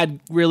had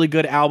really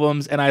good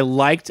albums, and I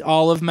liked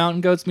all of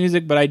Mountain Goats'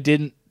 music, but I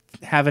didn't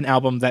have an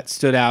album that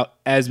stood out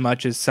as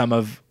much as some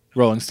of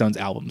Rolling Stones'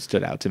 albums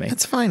stood out to me.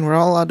 It's fine. We're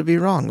all allowed to be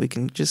wrong. We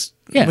can just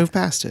Yeah. move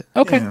past it.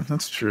 Okay, Yeah,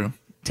 that's true.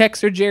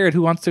 Tex or Jared,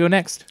 who wants to go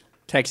next?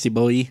 Taxi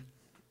boy.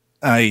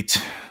 All right.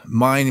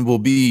 Mine will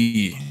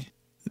be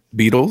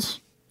Beatles,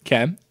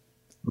 Okay.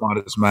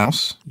 Modest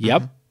Mouse,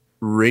 Yep.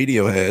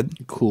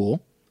 Radiohead,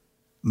 Cool.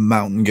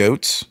 Mountain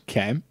Goats.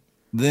 Okay.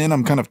 Then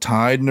I'm kind of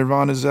tied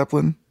Nirvana,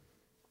 Zeppelin,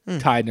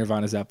 Tied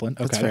Nirvana, Zeppelin.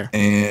 Okay. That's fair.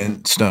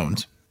 and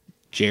Stones.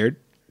 Jared.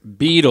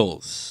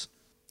 Beatles,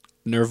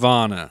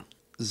 Nirvana,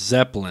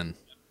 Zeppelin,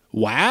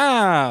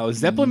 Wow.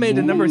 Zeppelin made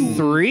it number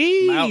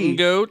 3. Mountain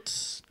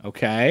Goats,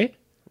 Okay.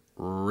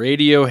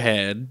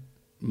 Radiohead,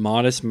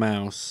 Modest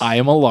Mouse, I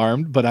am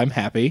alarmed, but I'm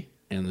happy.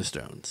 and the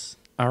Stones.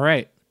 All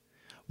right.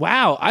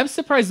 Wow. I'm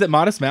surprised that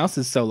Modest Mouse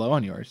is so low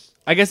on yours.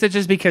 I guess it's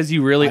just because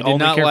you really I did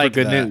only not care like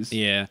for good that. news.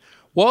 Yeah.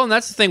 Well, and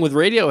that's the thing with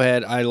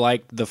Radiohead. I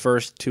liked the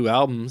first 2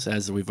 albums,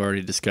 as we've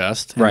already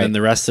discussed. And Right. then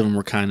the rest of them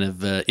were kind of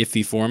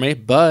iffy for me.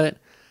 But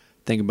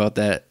think about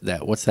that.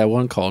 What's that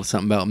one called?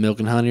 Something about milk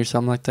and honey or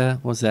something like that?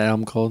 What's that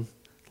album called?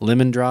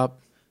 Lemon Drop?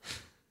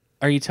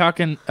 Are you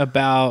talking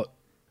about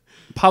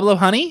Pablo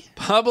Honey?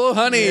 Pablo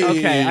Honey.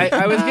 Okay,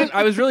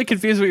 I was really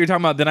confused what you were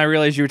talking about. Then I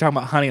realized you were talking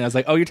about Honey, and I was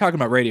like, oh, you're talking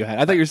about Radiohead.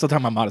 I thought you were still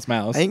talking about Modest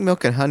Mouse. I think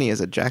Milk and Honey is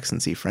a Jackson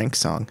C. Frank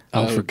song.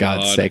 Oh, for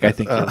God's God. sake! I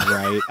think you're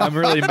right. I'm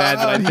really mad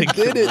that I think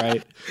did you're it.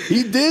 right.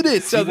 He did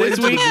it. So He this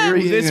went to the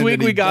very week end we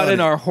and he got done in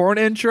it. our horn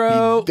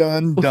intro. He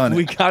done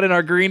We it. got in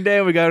our Green Day.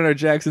 And we got in our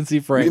Jackson C.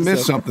 Frank. We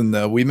missed so- something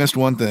though. We missed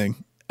one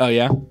thing. Oh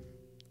yeah.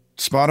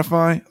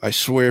 Spotify. I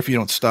swear, if you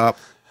don't stop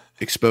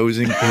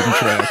exposing hidden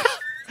tracks,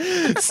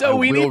 So I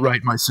we will need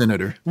write my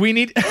senator. we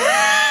need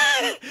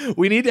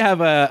we need to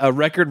have a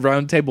record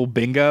roundtable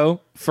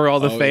bingo for all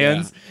the Oh,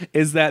 fans.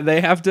 Is that they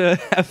have to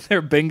have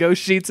their bingo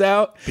sheets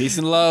out. Peace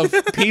and love.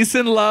 Peace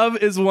and Love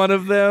is one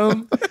of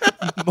them.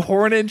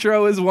 Horn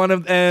intro is one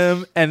of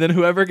them, and then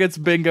whoever gets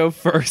bingo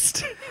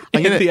first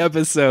in gonna- the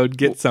episode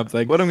gets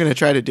something. What I'm going to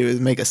try to do is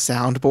make a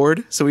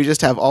soundboard. So we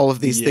just have all of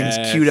these things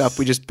queued Yes. up.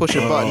 We just push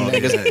a button and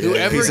it goes,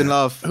 yeah. peace and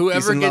love. Peace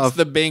Whoever and gets love.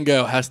 the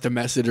bingo has to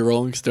message a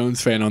Rolling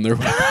Stones fan on their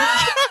way.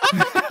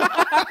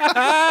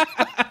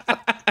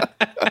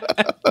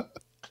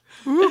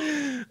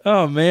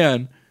 Oh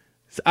man,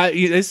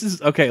 this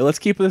is okay. Let's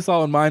keep this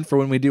all in mind for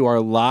when we do our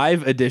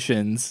live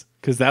editions,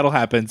 because that'll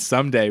happen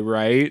someday,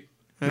 right?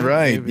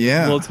 Right?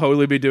 Yeah. We'll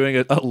totally be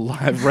doing a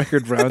live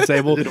record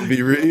roundtable. It'll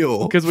be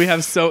real. Because we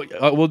have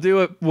we'll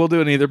do it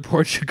in either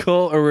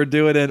Portugal or we're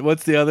doing it in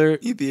what's the other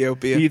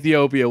Ethiopia.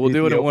 Ethiopia. We'll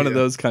do it in one of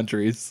Ethiopia. those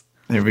countries.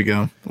 There we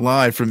go.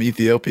 Live from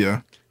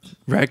Ethiopia.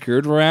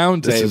 Record This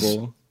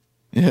roundtable.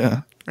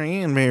 Yeah.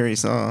 And Mary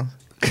song.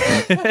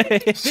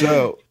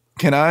 So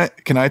can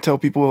I tell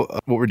people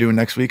what we're doing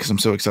next week? Because I'm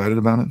so excited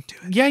about it.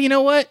 Yeah, you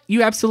know what?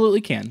 You absolutely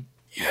can.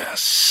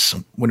 Yes.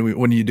 When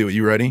do you do it?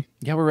 You ready?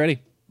 Yeah, we're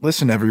ready.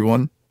 Listen,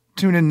 everyone.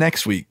 Tune in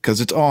next week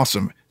because it's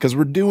awesome. Because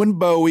we're doing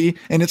Bowie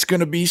and it's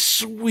going to be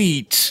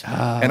sweet.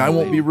 And I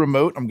won't be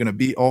remote. I'm going to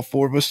be all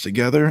 4 of us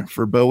together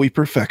for Bowie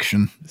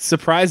perfection.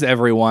 Surprise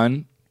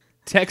everyone.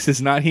 Tex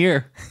is not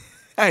here.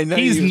 I know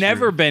He's you-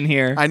 never been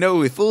here. I know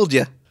we fooled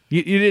you.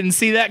 You didn't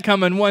see that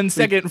coming 1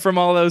 second from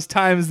all those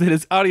times that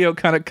his audio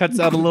kind of cuts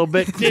out a little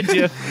bit, did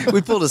you?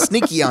 We pulled a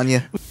sneaky on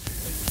you.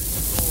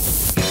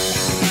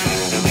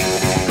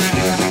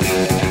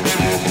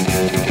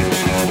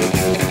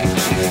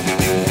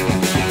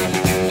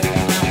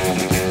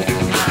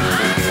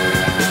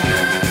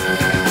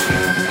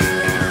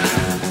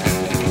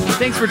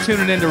 Thanks for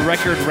tuning in to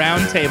Record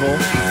Roundtable.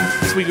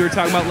 This week we were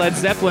talking about Led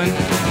Zeppelin.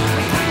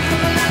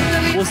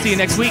 We'll see you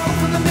next week.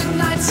 On the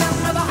midnight sun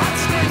where the